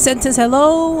the last sentence.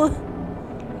 Hello?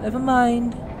 Never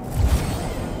mind.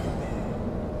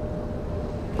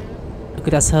 Okay,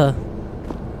 that's her.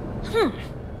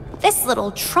 This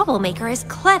little troublemaker is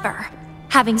clever,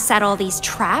 having set all these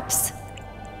traps.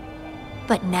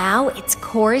 But now its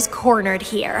core is cornered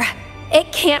here.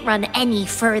 It can't run any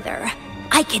further.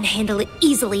 I can handle it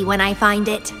easily when I find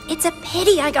it. It's a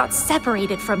pity I got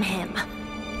separated from him.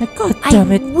 God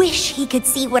damn it. I wish he could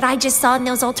see what I just saw in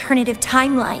those alternative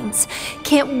timelines.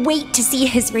 Can't wait to see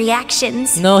his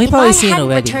reactions. No, he probably seen it already.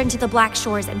 If I hadn't returned to the Black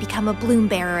Shores and become a bloom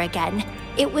bearer again,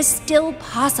 it was still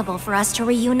possible for us to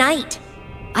reunite.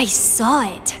 I saw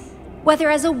it. Whether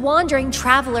as a wandering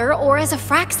traveler or as a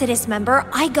Fraxidus member,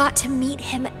 I got to meet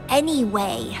him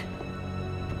anyway.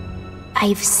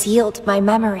 I've sealed my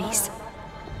memories,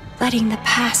 letting the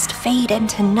past fade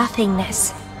into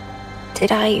nothingness.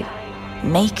 Did I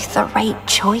make the right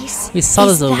choice? We saw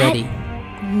this already.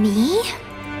 Me?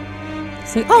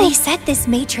 So, They said this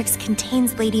matrix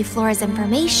contains Lady Flora's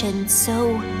information,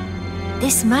 so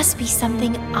this must be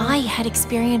something I had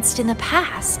experienced in the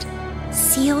past.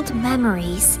 sealed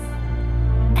memories,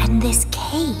 and this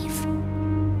cave.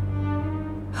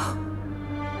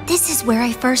 This is where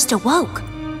I first awoke.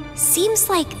 Seems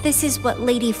like this is what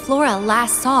Lady Flora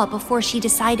last saw before she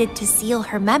decided to seal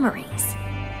her memories.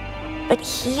 But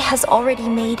he has already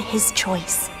made his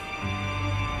choice.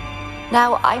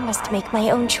 Now I must make my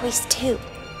own choice too.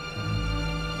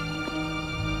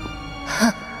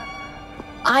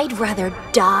 I'd rather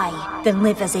die than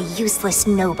live as a useless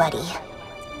nobody.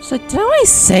 So did I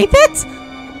say that?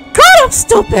 God, I'm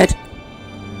stupid!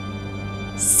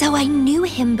 So I knew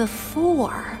him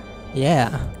before.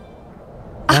 Yeah.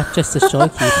 Not just a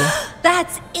shopkeeper.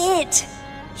 That's it!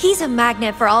 He's a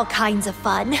magnet for all kinds of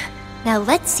fun. Now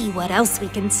let's see what else we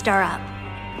can stir up.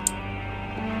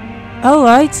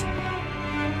 Alright.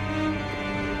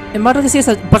 Am I going to see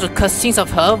a bunch of cutscenes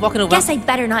of her walking around? Guess I'd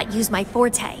better not use my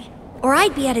forte, or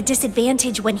I'd be at a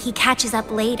disadvantage when he catches up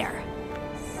later.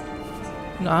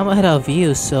 No, I'm ahead of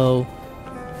you, so...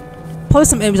 Probably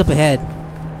some enemies up ahead.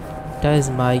 That is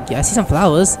my guess. I see some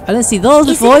flowers. I didn't see those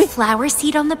before. Is it a flower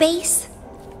seed on the base?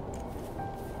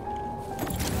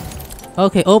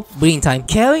 Okay, oh, breeding time.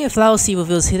 Carrying a flower seed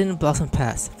reveals hidden blossom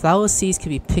paths. Flower seeds can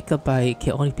be picked up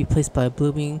can only be placed by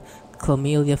blooming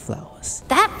Camellya flowers.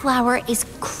 That flower is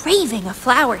craving a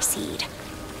flower seed.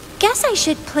 Guess I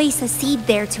should place a seed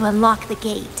there to unlock the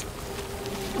gate.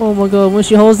 Oh my god, when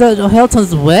she holds that, her hair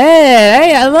turns red.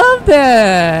 Hey, I love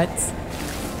that.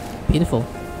 Beautiful.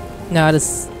 Now I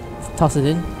just toss it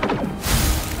in.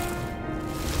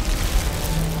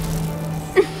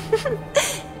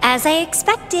 As I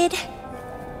expected.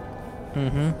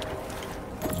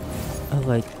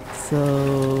 Alright,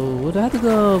 so... Would I have to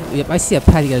go? Yep, I see a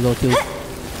path you gotta go through.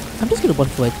 I'm just gonna run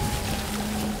for it.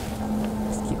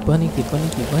 Just keep running, keep running,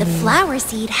 keep running. The flower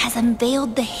seed has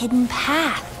unveiled the hidden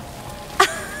path.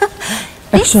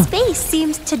 This space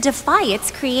seems to defy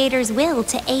its creator's will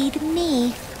to aid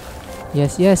me.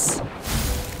 Yes, yes.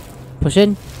 Push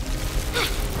in.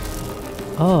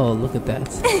 Oh, look at that.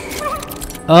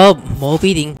 Oh, more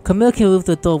beating. Camellya can move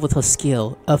the door with her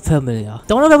skill of familiar.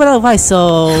 Don't know about advice,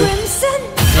 so... Crimson!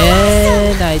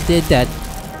 And I did that.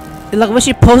 And like when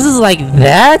she poses like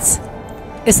that,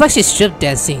 it's like she's strip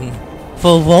dancing.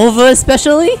 For Rover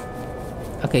especially?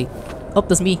 Okay. Oh,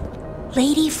 that's me.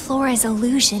 Lady Flora's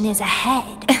illusion is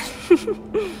ahead.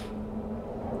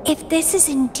 If this is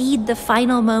indeed the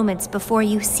final moments before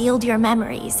you sealed your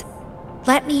memories,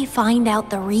 let me find out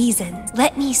the reason.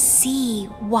 Let me see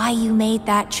why you made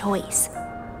that choice.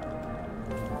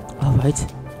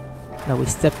 Alright. Now we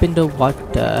step into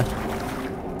water.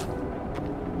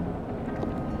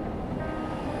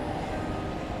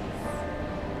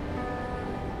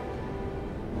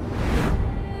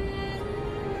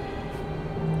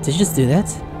 Did you just do that?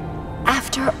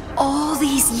 After all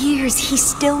these years, he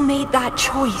still made that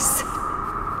choice.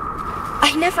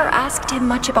 I never asked him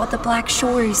much about the Black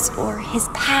Shores or his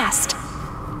past.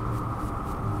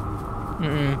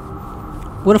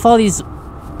 What if all these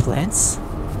plants?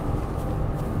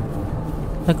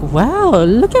 Like, wow,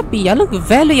 look at me. I look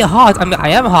very hot. I mean, I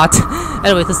am hot.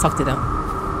 Anyway, let's talk to them.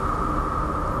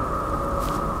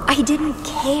 I didn't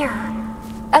care.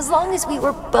 As long as we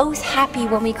were both happy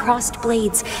when we crossed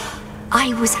blades,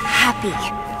 I was happy.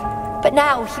 But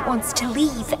now he wants to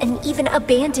leave and even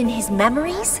abandon his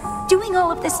memories? Doing all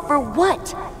of this for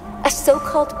what? A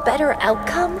so-called better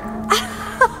outcome?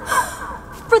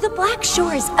 For the Black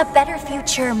Shores, a better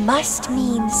future must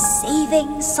mean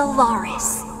saving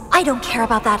Solaris. I don't care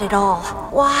about that at all.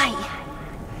 Why?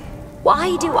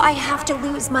 Why do I have to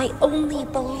lose my only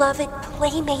beloved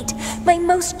playmate, my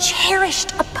most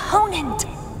cherished opponent?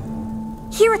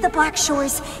 Here at the Black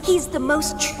Shores, he's the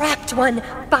most trapped one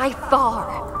by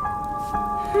far.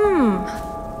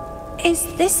 Is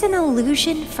this an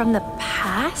illusion from the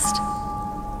past?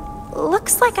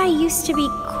 Looks like I used to be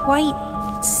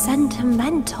quite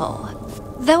sentimental.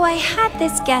 Though I had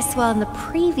this guess while in the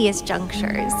previous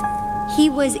junctures, he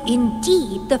was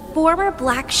indeed the former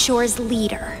Black Shores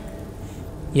leader.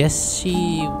 Yes,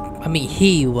 he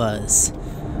was.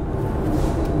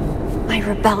 My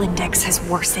rebel index has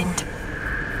worsened.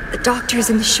 The doctors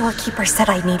and the shorekeeper said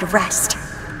I need rest.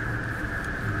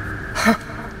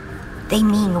 They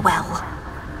mean well,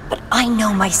 but I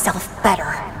know myself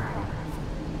better.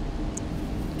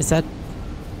 Is that...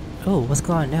 Oh, what's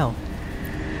going on now?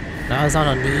 Now I was on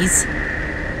our knees?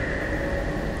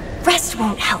 Rest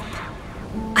won't help.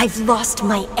 I've lost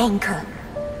my anchor.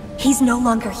 He's no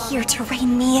longer here to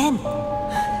rein me in.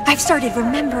 I've started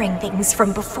remembering things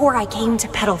from before I came to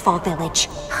Petalfall Village.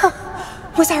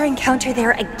 Was our encounter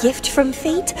there a gift from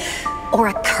fate, or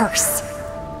a curse?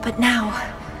 But now,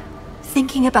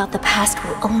 Thinking about the past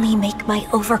will only make my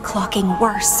overclocking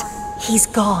worse. He's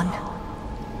gone.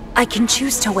 I can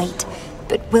choose to wait,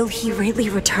 but will he really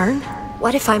return?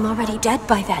 What if I'm already dead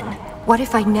by then? What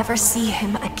if I never see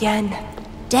him again?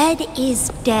 Dead is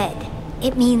dead.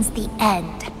 It means the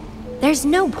end. There's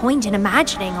no point in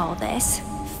imagining all this.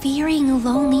 Fearing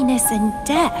loneliness and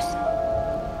death.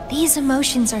 These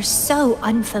emotions are so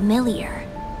unfamiliar.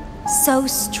 So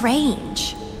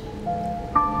strange.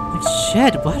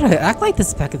 Shit, why did I act like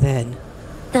this back then?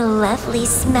 The lovely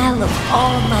smell of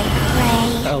all my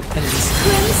prey. Oh, enemies.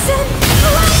 Crimson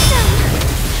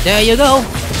blossom! There you go!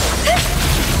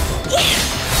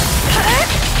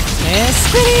 And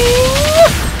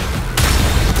spinning!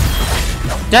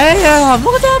 Damn!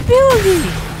 Look at that ability!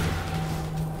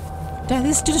 Damn,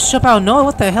 this dude just jumped out of nowhere.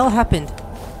 What the hell happened?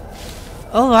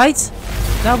 Alright.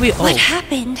 Now we. What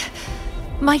happened?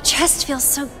 My chest feels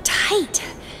so tight.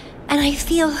 And I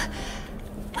feel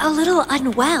a little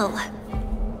unwell.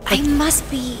 I must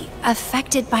be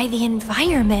affected by the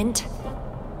environment.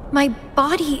 My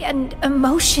body and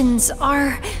emotions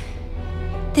are...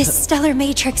 This stellar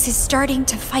matrix is starting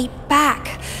to fight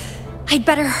back. I'd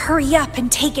better hurry up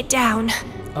and take it down.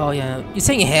 Oh yeah, you're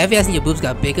saying you're heavy as in your boobs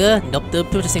got bigger? Nope, they're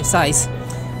pretty the same size.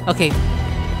 Okay,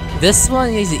 this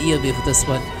one is the ear bit for this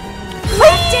one.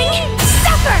 Lifting,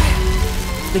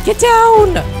 suffer! Get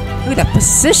down! Look at that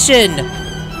position!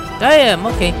 Damn,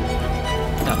 okay.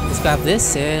 Now, let's grab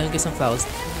this and get some flowers.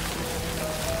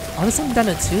 Oh, there's something down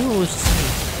there too, or it's just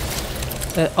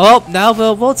me? Oh, now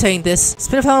we're rotating this.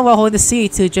 Spin a flower while holding the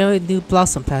seed to generate new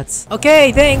blossom pads.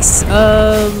 Okay, thanks.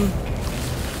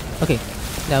 Okay,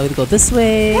 now we go this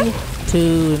way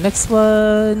to the next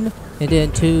one, and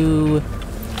then to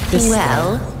this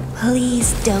one.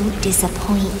 Please don't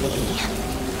disappoint me.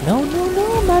 No,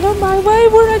 madam, why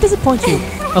would I disappoint you?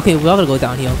 Okay, we're all gonna go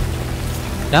down here.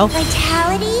 No?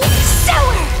 Vitality,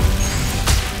 sour!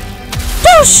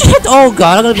 Oh shit! Oh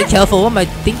god, I gotta be careful. What am I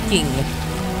thinking?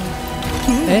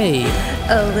 Hey.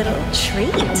 A little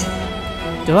treat.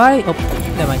 Do I? Oh,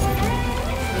 never mind.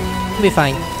 We'll be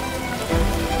fine.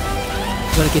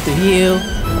 Gotta get to here.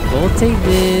 Rotate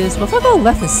this. What if I go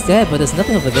left instead? But there's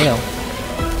nothing over there.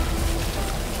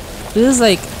 This is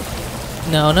like...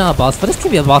 No, not a boss fight. This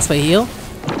could be a boss fight here.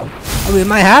 I mean, it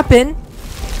might happen.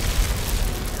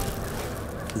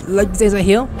 Like these days right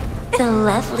here. The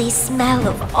lovely smell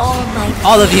of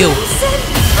all of you.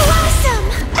 Blossom!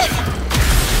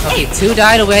 Okay, 2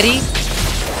 died already,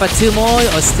 but 2 more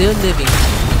are still living.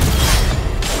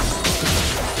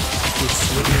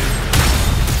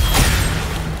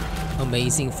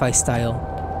 Amazing fight style.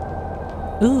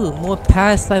 Ooh, more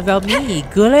past life about me.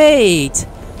 Great.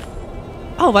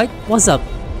 Alright, what's up?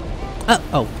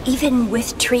 Oh. Even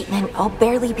with treatment, I'll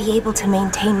barely be able to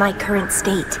maintain my current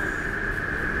state.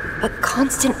 But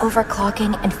constant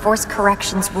overclocking and forced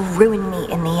corrections will ruin me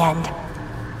in the end.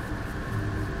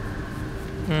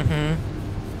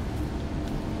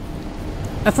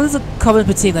 I feel there's a common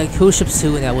between like Who Ships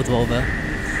Who and that with Rover.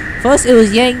 First it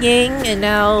was Yang Yang, and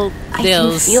now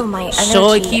there's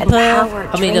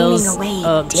Shorekeeper. I mean there's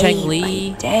Chang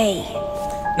Li.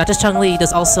 Not just Chang Li,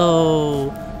 there's also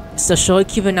the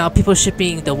Shorekeeper now. People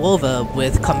shipping the Rover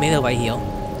with Camellya right here.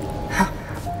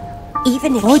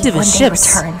 Even if he one day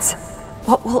returns,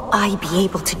 what will I be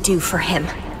able to do for him?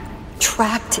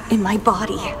 Trapped in my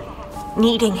body,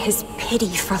 needing his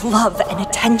pity for love and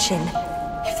attention.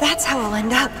 If that's how I'll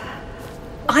end up,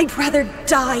 I'd rather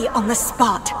die on the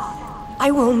spot. I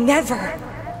will never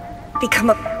become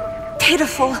a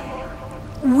pitiful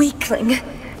weakling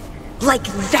like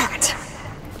that.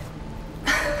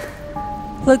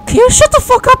 Look, can you shut the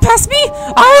fuck up past me?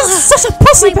 I was such a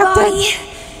pussy back then.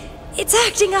 It's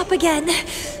acting up again.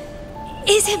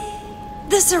 Is it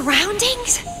the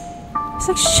surroundings? It's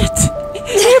like shit.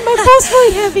 My bones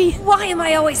really heavy. Why am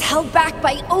I always held back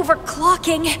by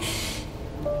overclocking?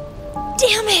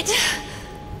 Damn it!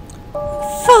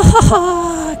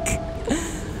 Fuck.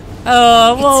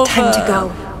 Oh, it's time to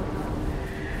go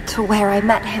to where I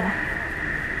met him.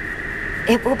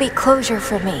 It will be closure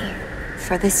for me,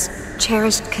 for this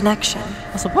cherished connection.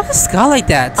 Also, why a scar like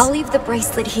that? I'll leave the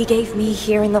bracelet he gave me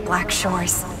here in the Black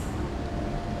Shores.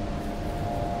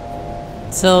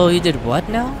 So you did what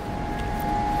now?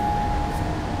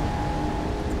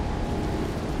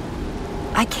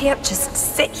 I can't just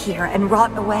sit here and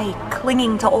rot away,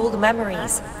 clinging to old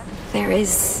memories. There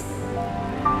is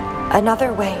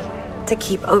another way to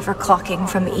keep overclocking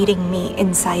from eating me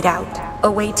inside out. A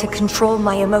way to control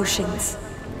my emotions.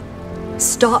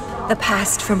 Stop the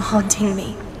past from haunting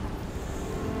me.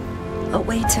 A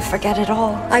way to forget it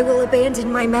all. I will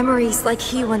abandon my memories like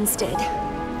he once did.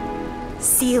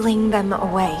 Sealing them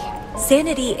away.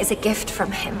 Sanity is a gift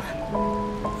from him.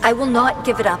 I will not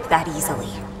give it up that easily.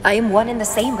 I am one and the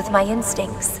same with my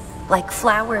instincts. Like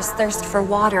flowers thirst for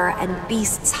water and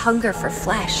beasts hunger for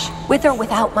flesh. With or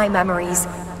without my memories,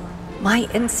 my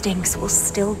instincts will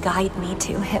still guide me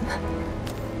to him.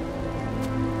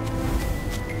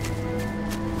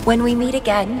 When we meet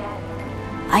again,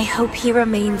 I hope he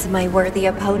remains my worthy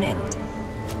opponent.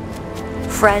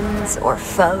 Friends or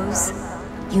foes,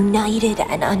 united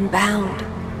and unbound.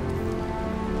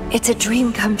 It's a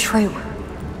dream come true.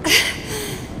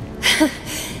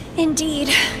 Indeed,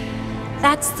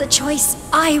 that's the choice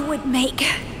I would make.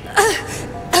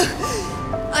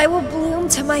 I will bloom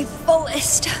to my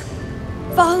fullest,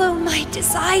 follow my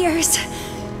desires,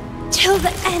 till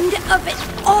the end of it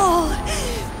all.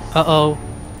 Uh-oh.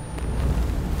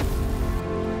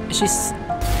 She's...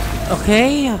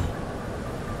 okay.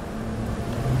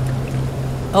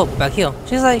 Oh, back here.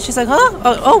 She's like, huh?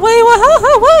 Oh wait, what?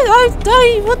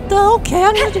 What the? Okay,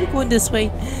 I'm not going this way.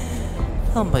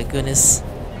 Oh my goodness.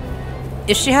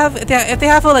 If they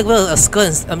have her like a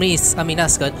skirt, I mean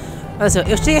not skirt.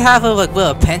 If they have her like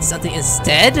a pants something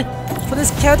instead for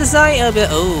this character design, it'll be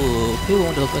oh, people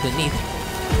won't look underneath.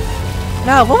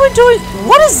 Now, what we're doing?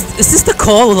 What is this the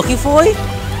call we're looking for?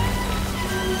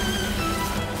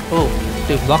 Oh,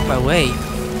 they blocked my way.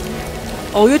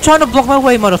 Oh, you're trying to block my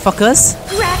way, motherfuckers!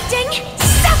 Grafting,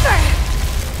 suffer!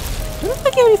 I don't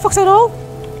give any fucks at all.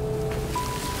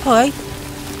 Alright.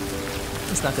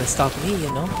 It's not gonna stop me,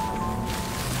 you know.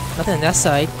 Nothing on that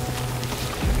side.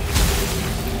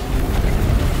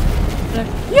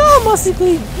 Yo, Mossy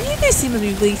Queen, you seem to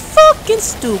be really fucking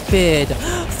stupid.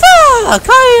 Fuck!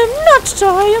 I am not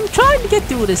sorry. I'm trying to get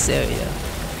through this area.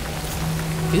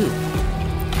 Ooh.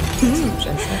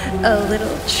 A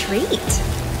little treat.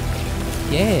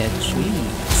 Yeah,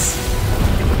 treats.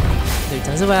 So he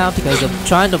turns around because I'm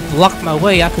trying to block my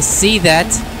way. I could see that.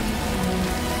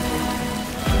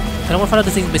 I don't want to find out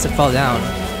the thing makes it fall down.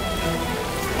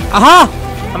 Aha!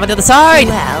 I'm on the other side!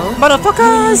 Well,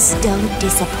 motherfuckers! please don't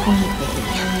disappoint me.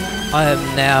 I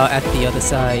am now at the other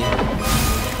side.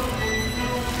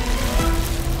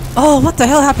 Oh, what the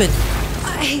hell happened?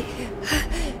 I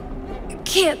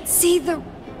can't see the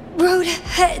road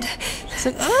ahead. It's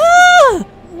like, ah!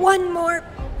 One more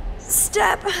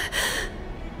step.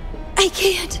 I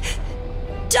can't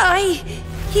die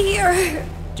here.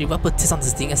 Do you want to put this on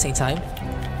this thing at the same time?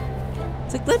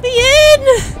 It's like, let me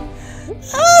in!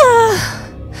 Ah!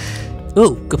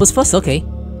 Oh, good was first, okay.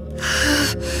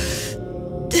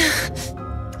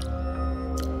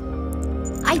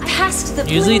 I passed the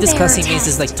Usually this Bloom Bearer cutscene means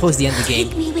it's like towards the end of the game.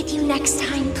 Take me with you next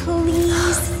time,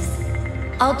 please.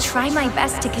 I'll try my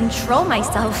best to control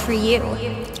myself for you,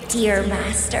 dear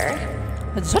master.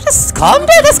 Just calm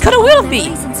down, that's kind of weird of me.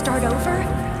 Memories and start over?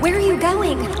 Where are you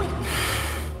going?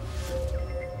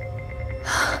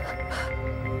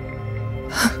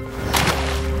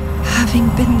 Having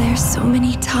been there so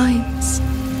many times,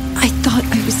 I thought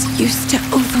I was used to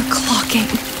overclocking.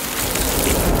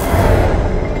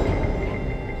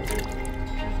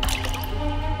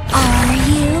 Are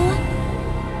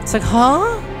you? It's like,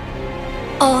 huh?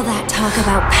 All that talk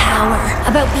about power,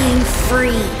 about being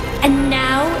free, and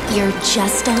now you're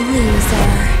just a loser.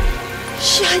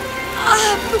 Shut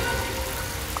up!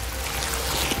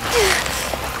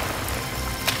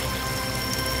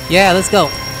 Yeah, let's go.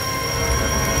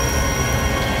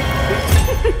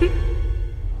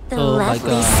 The Oh my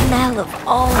lovely God. smell of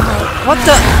all my... What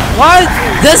the? Why?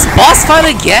 This boss fight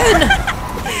again?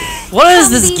 What is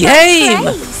this Be my game?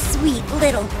 prey, sweet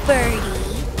little birdie.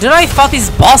 Did I fight these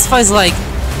boss fights like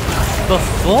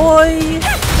before?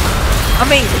 I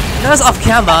mean, not as off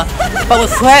camera, but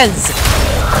with friends.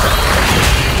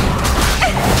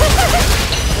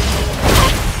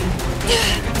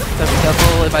 So be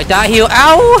careful if I die here.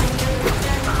 Ow!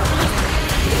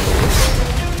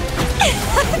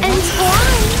 And why?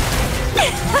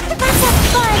 Let's have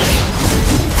fun.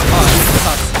 Oh,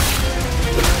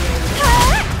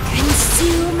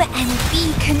 Consume and be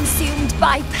consumed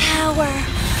by power.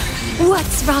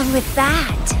 What's wrong with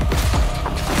that?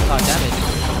 oh damn it.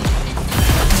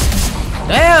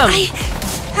 Damn! I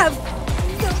have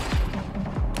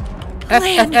F,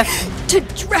 plan F. to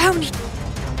drown.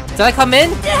 Did I come in?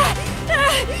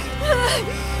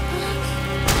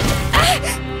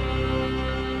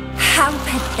 How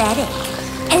pathetic.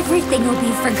 Everything will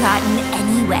be forgotten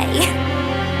anyway.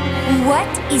 What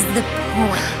is the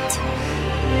point?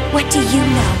 What do you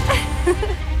know?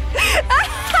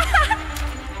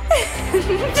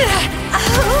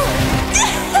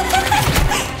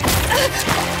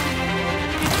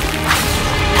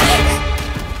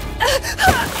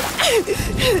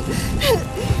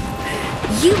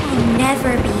 You will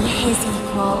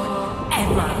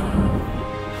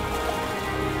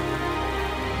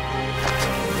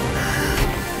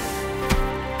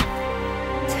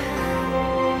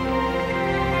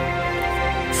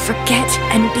forget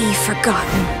and be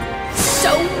forgotten.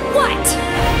 So what?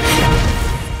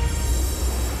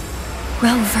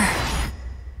 Rover,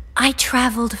 I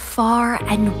traveled far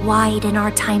and wide in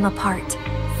our time apart.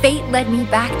 Fate led me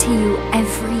back to you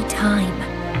every time.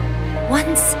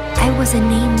 Once, I was a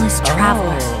nameless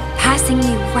traveler, passing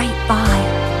you right by.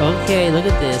 Okay, look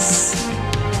at this.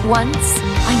 Once,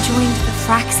 I joined the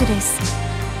Fraxidus,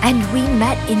 and we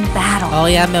met in battle. Oh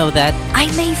yeah, I know that. I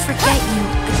may forget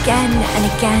you again and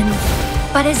again,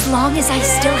 but as long as I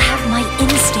still have my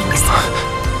instincts,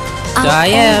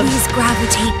 I'll always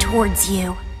gravitate towards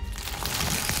you.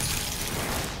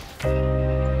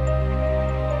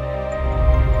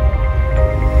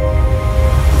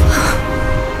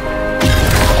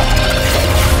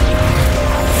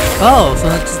 Oh, so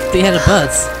they had a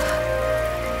buzz.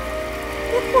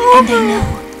 And I know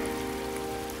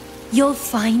you'll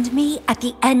find me at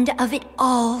the end of it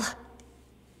all.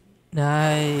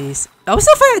 Nice. Are we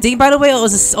still fighting, by the way, or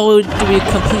is this, or do we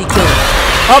completely kill it?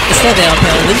 Oh, it's still there,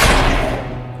 apparently.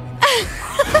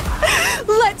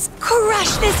 Let's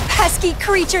crush this pesky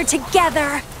creature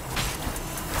together.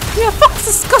 Yeah, fuck this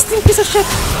disgusting piece of shit.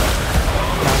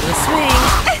 Down the swing.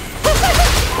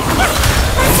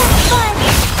 That's fun.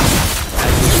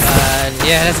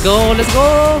 Yeah, let's go, let's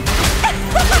go.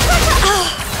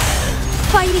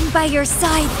 Fighting by your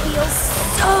side feels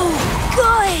so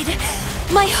good.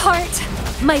 My heart,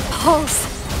 my pulse,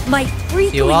 my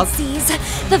frequencies,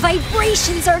 the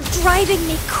vibrations are driving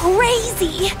me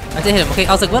crazy. I did hit him, okay?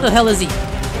 I was like, what the hell is he?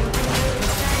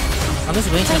 I'm just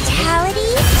waiting for him.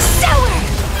 Vitality sour.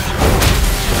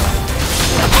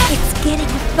 It's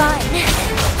getting fun.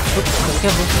 Oops, be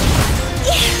careful.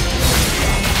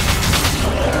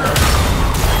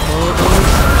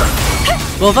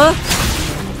 Over?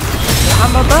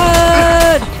 I'm a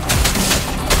bird!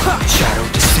 Shadow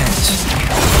descends.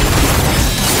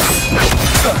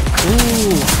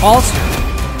 Ooh, alt.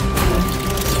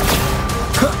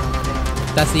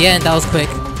 That's the end, that was quick.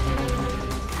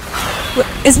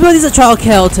 It's really the trial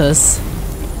characters.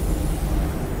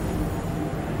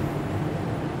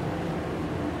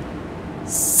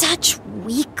 Such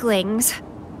weaklings.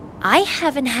 I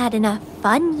haven't had enough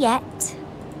fun yet.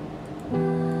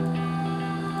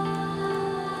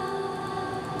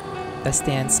 That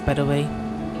stands, by the way.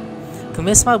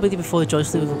 Camellya smiled with you before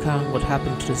joyously recount what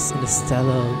happened to this in the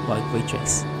stellar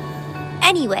matrix.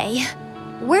 Anyway,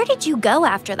 where did you go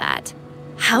after that?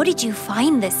 How did you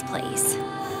find this place?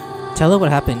 Tell her what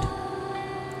happened.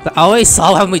 I always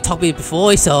saw when we talked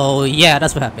before, so yeah,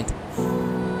 that's what happened.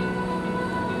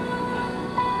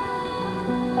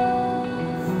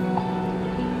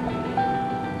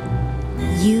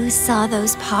 You saw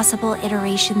those possible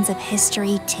iterations of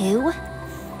history too?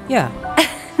 Yeah.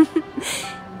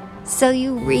 So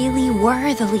you really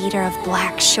were the leader of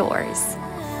Black Shores.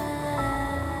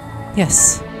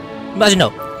 Yes. Imagine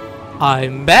no.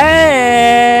 I'm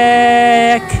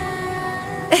back!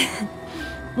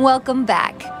 Welcome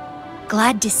back.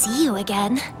 Glad to see you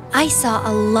again. I saw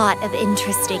a lot of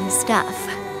interesting stuff.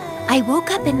 I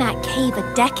woke up in that cave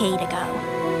a decade ago.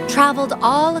 Traveled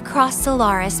all across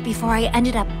Solaris before I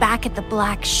ended up back at the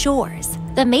Black Shores.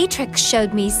 The Matrix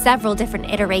showed me several different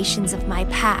iterations of my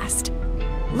past.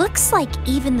 Looks like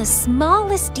even the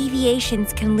smallest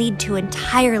deviations can lead to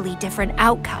entirely different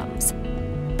outcomes.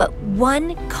 But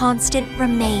one constant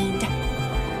remained.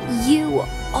 You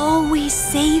always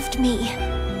saved me,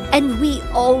 and we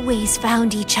always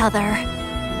found each other.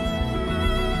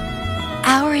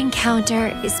 Our encounter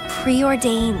is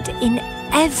preordained in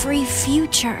every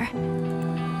future.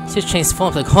 She changed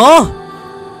forms like, huh?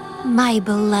 My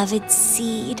beloved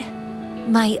seed,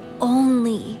 my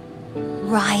only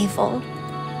rival.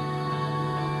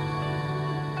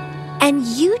 And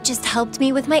you just helped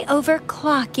me with my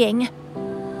overclocking.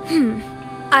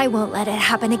 I won't let it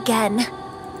happen again.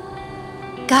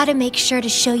 Gotta make sure to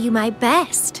show you my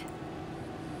best.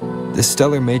 The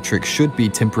stellar matrix should be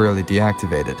temporarily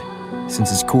deactivated,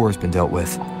 since its core has been dealt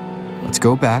with. Let's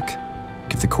go back,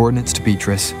 give the coordinates to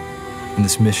Beatrice, and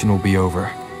this mission will be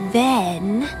over.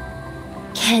 Then,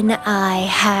 can I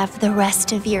have the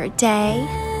rest of your day?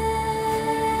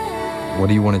 What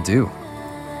do you want to do?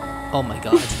 Oh my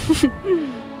god.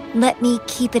 Let me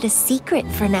keep it a secret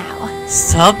for now.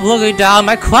 Stop looking down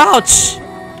my crouch!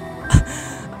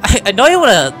 I know you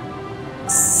wanna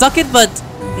suck it, but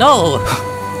no.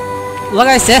 Like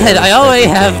I said, I already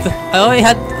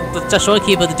had the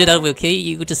shortkeeper to do that with, okay?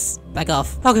 You could just back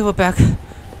off. Okay, we're back.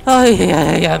 Oh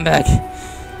yeah, I'm back.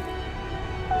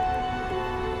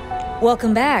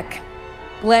 Welcome back.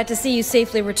 Glad to see you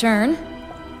safely return.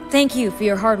 Thank you for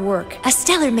your hard work. A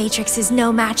stellar matrix is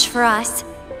no match for us.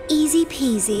 Easy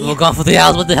peasy. We're gone for 3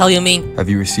 hours, what the hell you mean? Have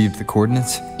you received the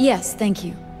coordinates? Yes, thank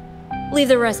you. Leave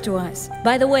the rest to us.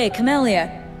 By the way,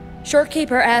 Camellya,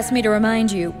 Shorekeeper asked me to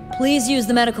remind you, please use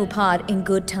the medical pod in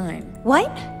good time.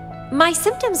 What? My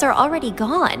symptoms are already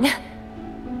gone.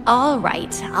 All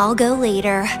right, I'll go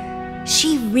later.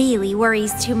 She really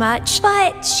worries too much,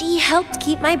 but she helped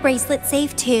keep my bracelet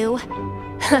safe too.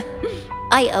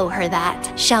 I owe her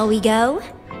that. Shall we go?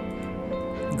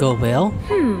 Go well?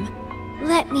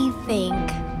 Let me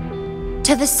think.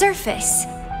 To the surface.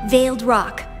 Veiled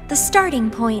Rock, the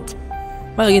starting point.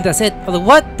 Well, yeah, that's it. Oh,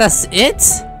 what? That's it?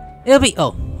 It'll be.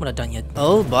 Oh, we're not done yet.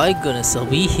 Oh my goodness, so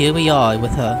here we are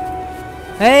with her.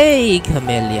 Hey,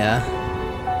 Camellya.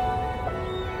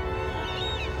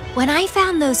 When I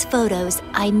found those photos,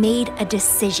 I made a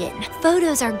decision.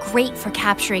 Photos are great for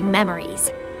capturing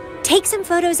memories. Take some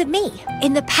photos of me.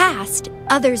 In the past,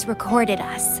 others recorded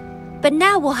us. But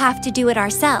now we'll have to do it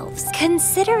ourselves.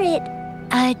 Consider it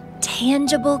a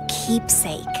tangible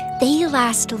keepsake. They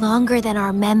last longer than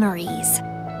our memories.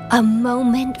 A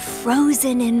moment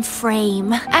frozen in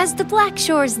frame. As the Black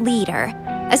Shore's leader,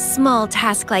 a small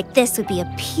task like this would be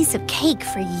a piece of cake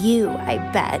for you, I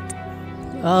bet.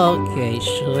 Okay,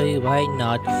 sure, why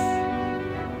not?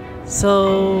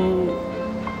 So...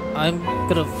 I'm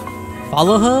gonna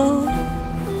follow her?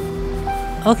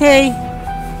 Okay.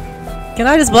 Can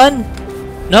I just run?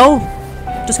 No?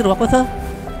 Just gonna walk with her?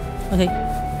 Okay.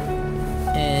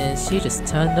 And she just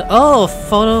turned the— oh,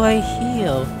 photo right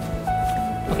here.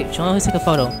 Okay, Sean, let's take a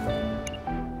photo.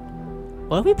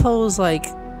 What if we pose like—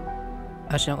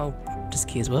 actually, I'm just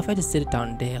curious. What if I just did it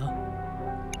down there?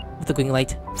 With the green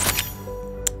light?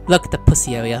 Look at the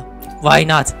pussy area. Why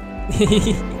not?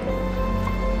 Okay.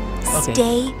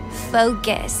 Stay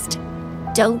focused.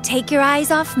 Don't take your eyes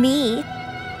off me.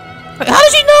 Wait, how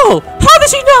does she know? How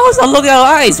does she know? So look at her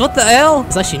eyes. What the hell?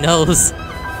 It's like she knows.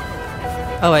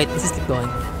 Alright, let's just keep going.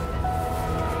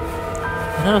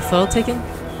 Another photo taken?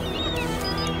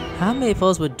 How many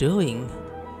photos we're doing?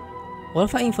 What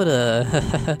if I aim for the...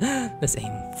 let's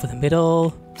aim for the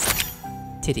middle.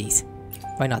 Titties.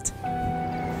 Why not?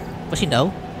 Does she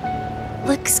know?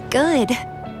 Looks good.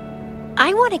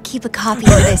 I want to keep a copy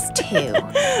of this too.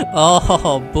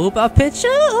 Oh, booba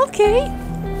picture? Okay.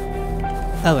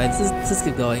 Alright, let's just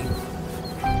keep going.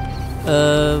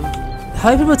 How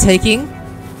many people are taking?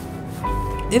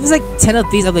 If it's like 10 of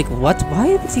these, I'm like, what?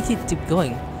 Why does he keep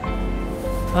going?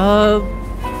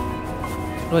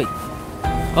 Wait.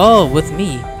 Oh, with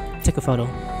me. Take a photo.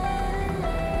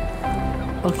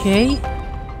 Okay.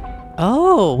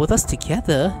 Oh, with us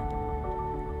together.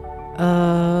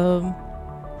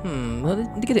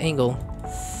 Let me get an angle.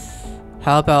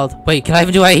 How about— wait, can I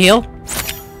even do right here?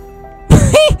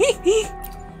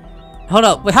 Hold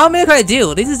up, wait, how many can I do?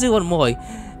 Let's just do one more.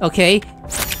 Okay,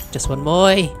 just one more.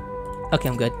 Okay,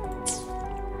 I'm good.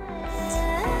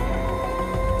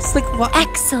 It's like what?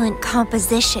 Excellent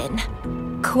composition.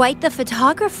 Quite the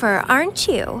photographer, aren't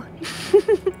you?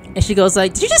 And she goes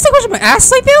like, did you just take a picture of my ass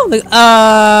like that? Like,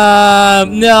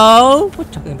 no. What are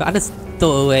you talking about? I just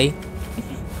throw it away.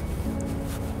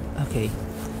 Okay.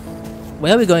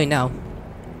 Where are we going now?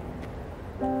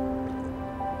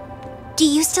 Do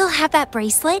you still have that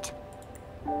bracelet?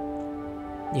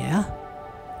 Yeah.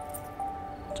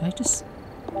 Did I just...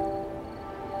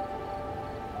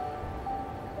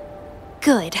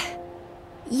 Good.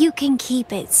 You can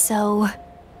keep it, so...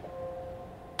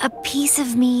 a piece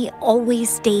of me always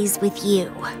stays with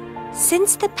you.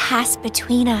 Since the past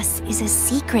between us is a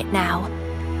secret now,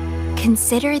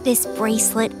 consider this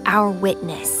bracelet our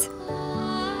witness.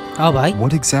 Alright.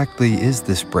 What exactly is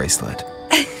this bracelet?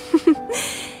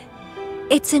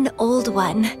 It's an old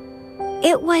one.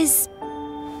 It was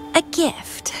a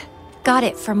gift. Got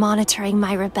it for monitoring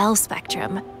my rebel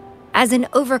spectrum as an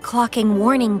overclocking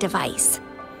warning device.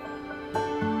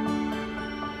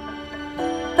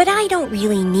 But I don't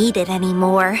really need it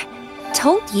anymore.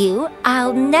 Told you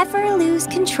I'll never lose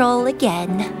control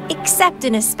again, except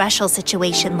in a special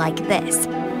situation like this.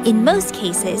 In most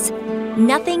cases,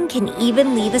 nothing can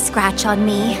even leave a scratch on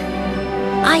me.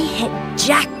 I hit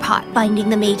jackpot finding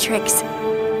the Matrix.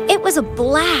 It was a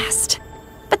blast,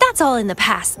 but that's all in the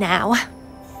past now.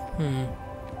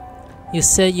 You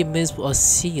said your miss was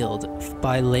sealed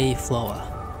by Lady Flora.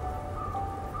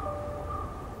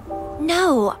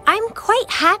 No, I'm quite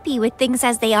happy with things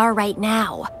as they are right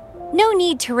now. No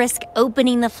need to risk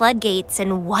opening the floodgates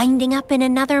and winding up in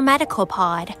another medical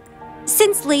pod.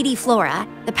 Since Lady Flora,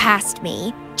 the past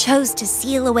me, chose to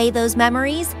seal away those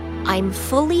memories, I'm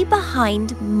fully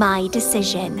behind my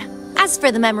decision. As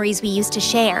for the memories we used to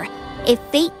share, if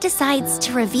fate decides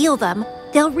to reveal them,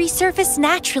 They'll resurface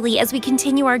naturally as we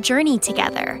continue our journey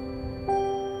together.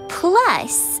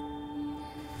 Plus...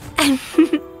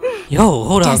 Yo,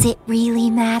 hold on. Does it really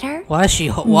matter? Why is she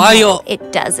No,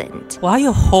 it doesn't. Why are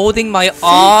you holding my Fate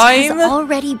arm? has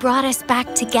already brought us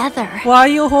back together. Why are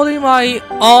you holding my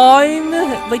arm?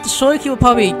 Like the Shoiki will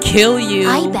probably kill you.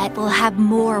 I bet we'll have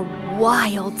more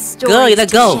wild stories Good,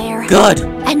 to go. share. Good.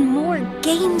 And more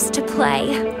games to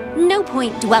play. No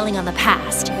point dwelling on the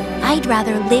past. I'd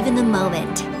rather live in the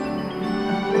moment.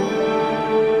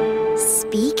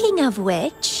 Speaking of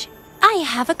which, I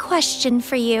have a question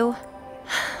for you.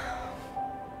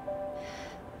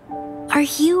 Are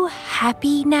you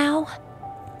happy now?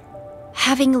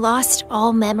 Having lost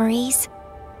all memories?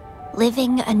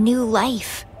 Living a new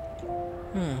life?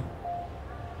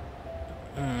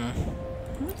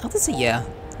 I'll just say yeah.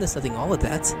 There's nothing wrong with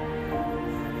that.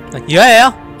 Like,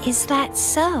 yeah! Is that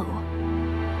so?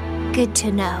 Good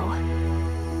to know.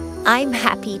 I'm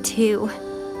happy too.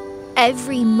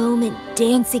 Every moment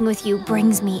dancing with you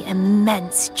brings me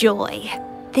immense joy.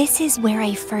 This is where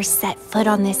I first set foot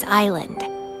on this island,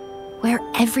 where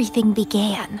everything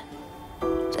began.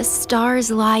 The stars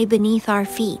lie beneath our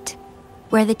feet,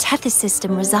 where the Tethys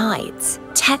system resides.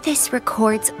 Tethys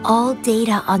records all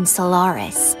data on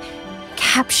Solaris,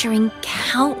 capturing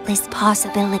countless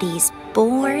possibilities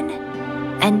born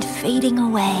and fading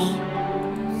away.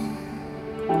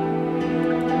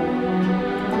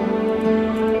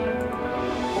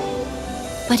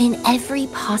 But in every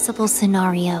possible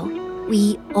scenario,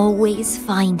 we always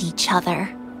find each other.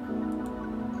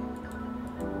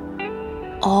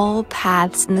 All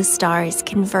paths in the stars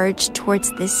converge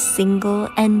towards this single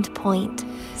endpoint.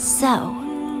 So,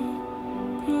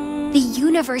 the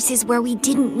universes where we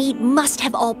didn't meet must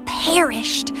have all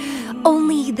perished.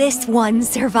 Only this one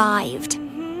survived.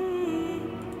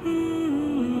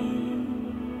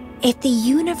 If the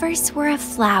universe were a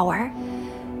flower,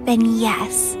 then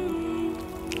yes.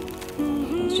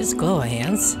 Just go,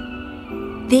 hands.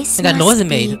 This And that noise must it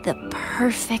be made. the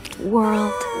perfect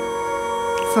world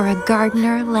for a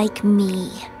gardener like me.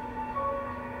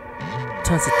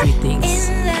 Tons of three things.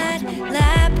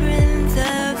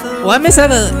 Well, I missed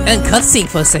out an end cutscene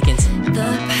for a second.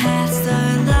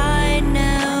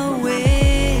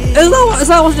 It's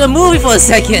like watching a movie for a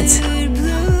second.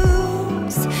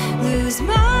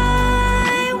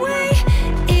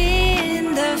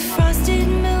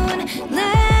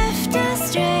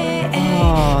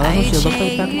 Oh, that's what she looked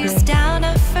like back then. Down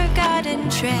a forgotten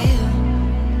trail.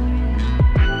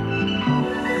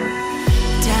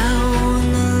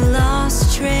 Down the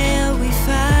lost trail we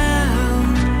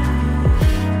found.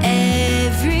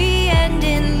 Every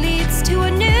ending leads to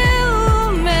a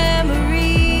new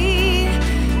memory.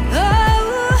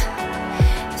 Oh,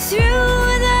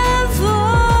 through the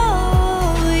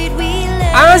void we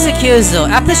left. I was curious though.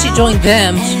 After she joined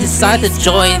them, she decided to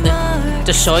join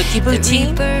the Shorekeeper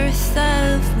team.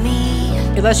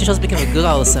 It like she just became a good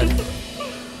all of a sudden.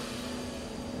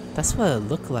 That's what it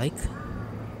looked like.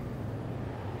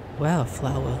 Wow,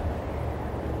 flower.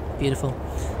 Beautiful.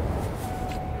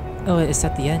 Oh wait, is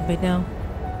that the end right now?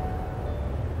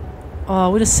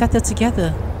 Oh, we just sat there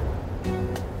together.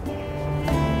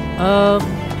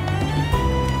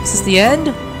 Is this the end?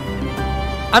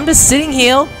 I'm just sitting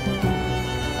here.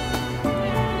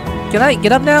 Can I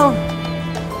get up now?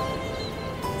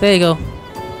 There you go.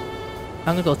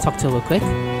 I'm gonna go talk to her real quick.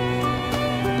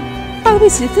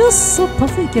 Always, it feels so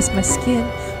puffy against my skin.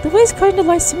 The waves kind of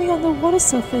lies to me on the water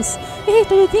surface. Hey,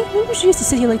 don't you think maybe we should used to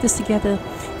sit here like this together?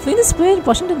 Feeling the spirit,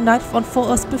 watching the night unfold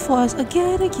us before us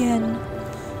again and again.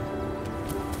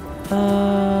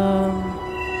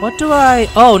 What do I...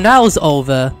 Oh, now it's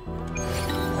over.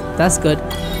 That's good.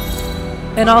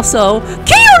 And also,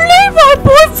 can you leave my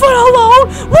boyfriend alone?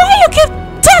 Why you keep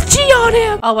touching on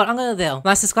him? Oh, well, I'm gonna do.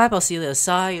 When I subscribe, I'll see you later.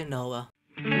 Sayonara.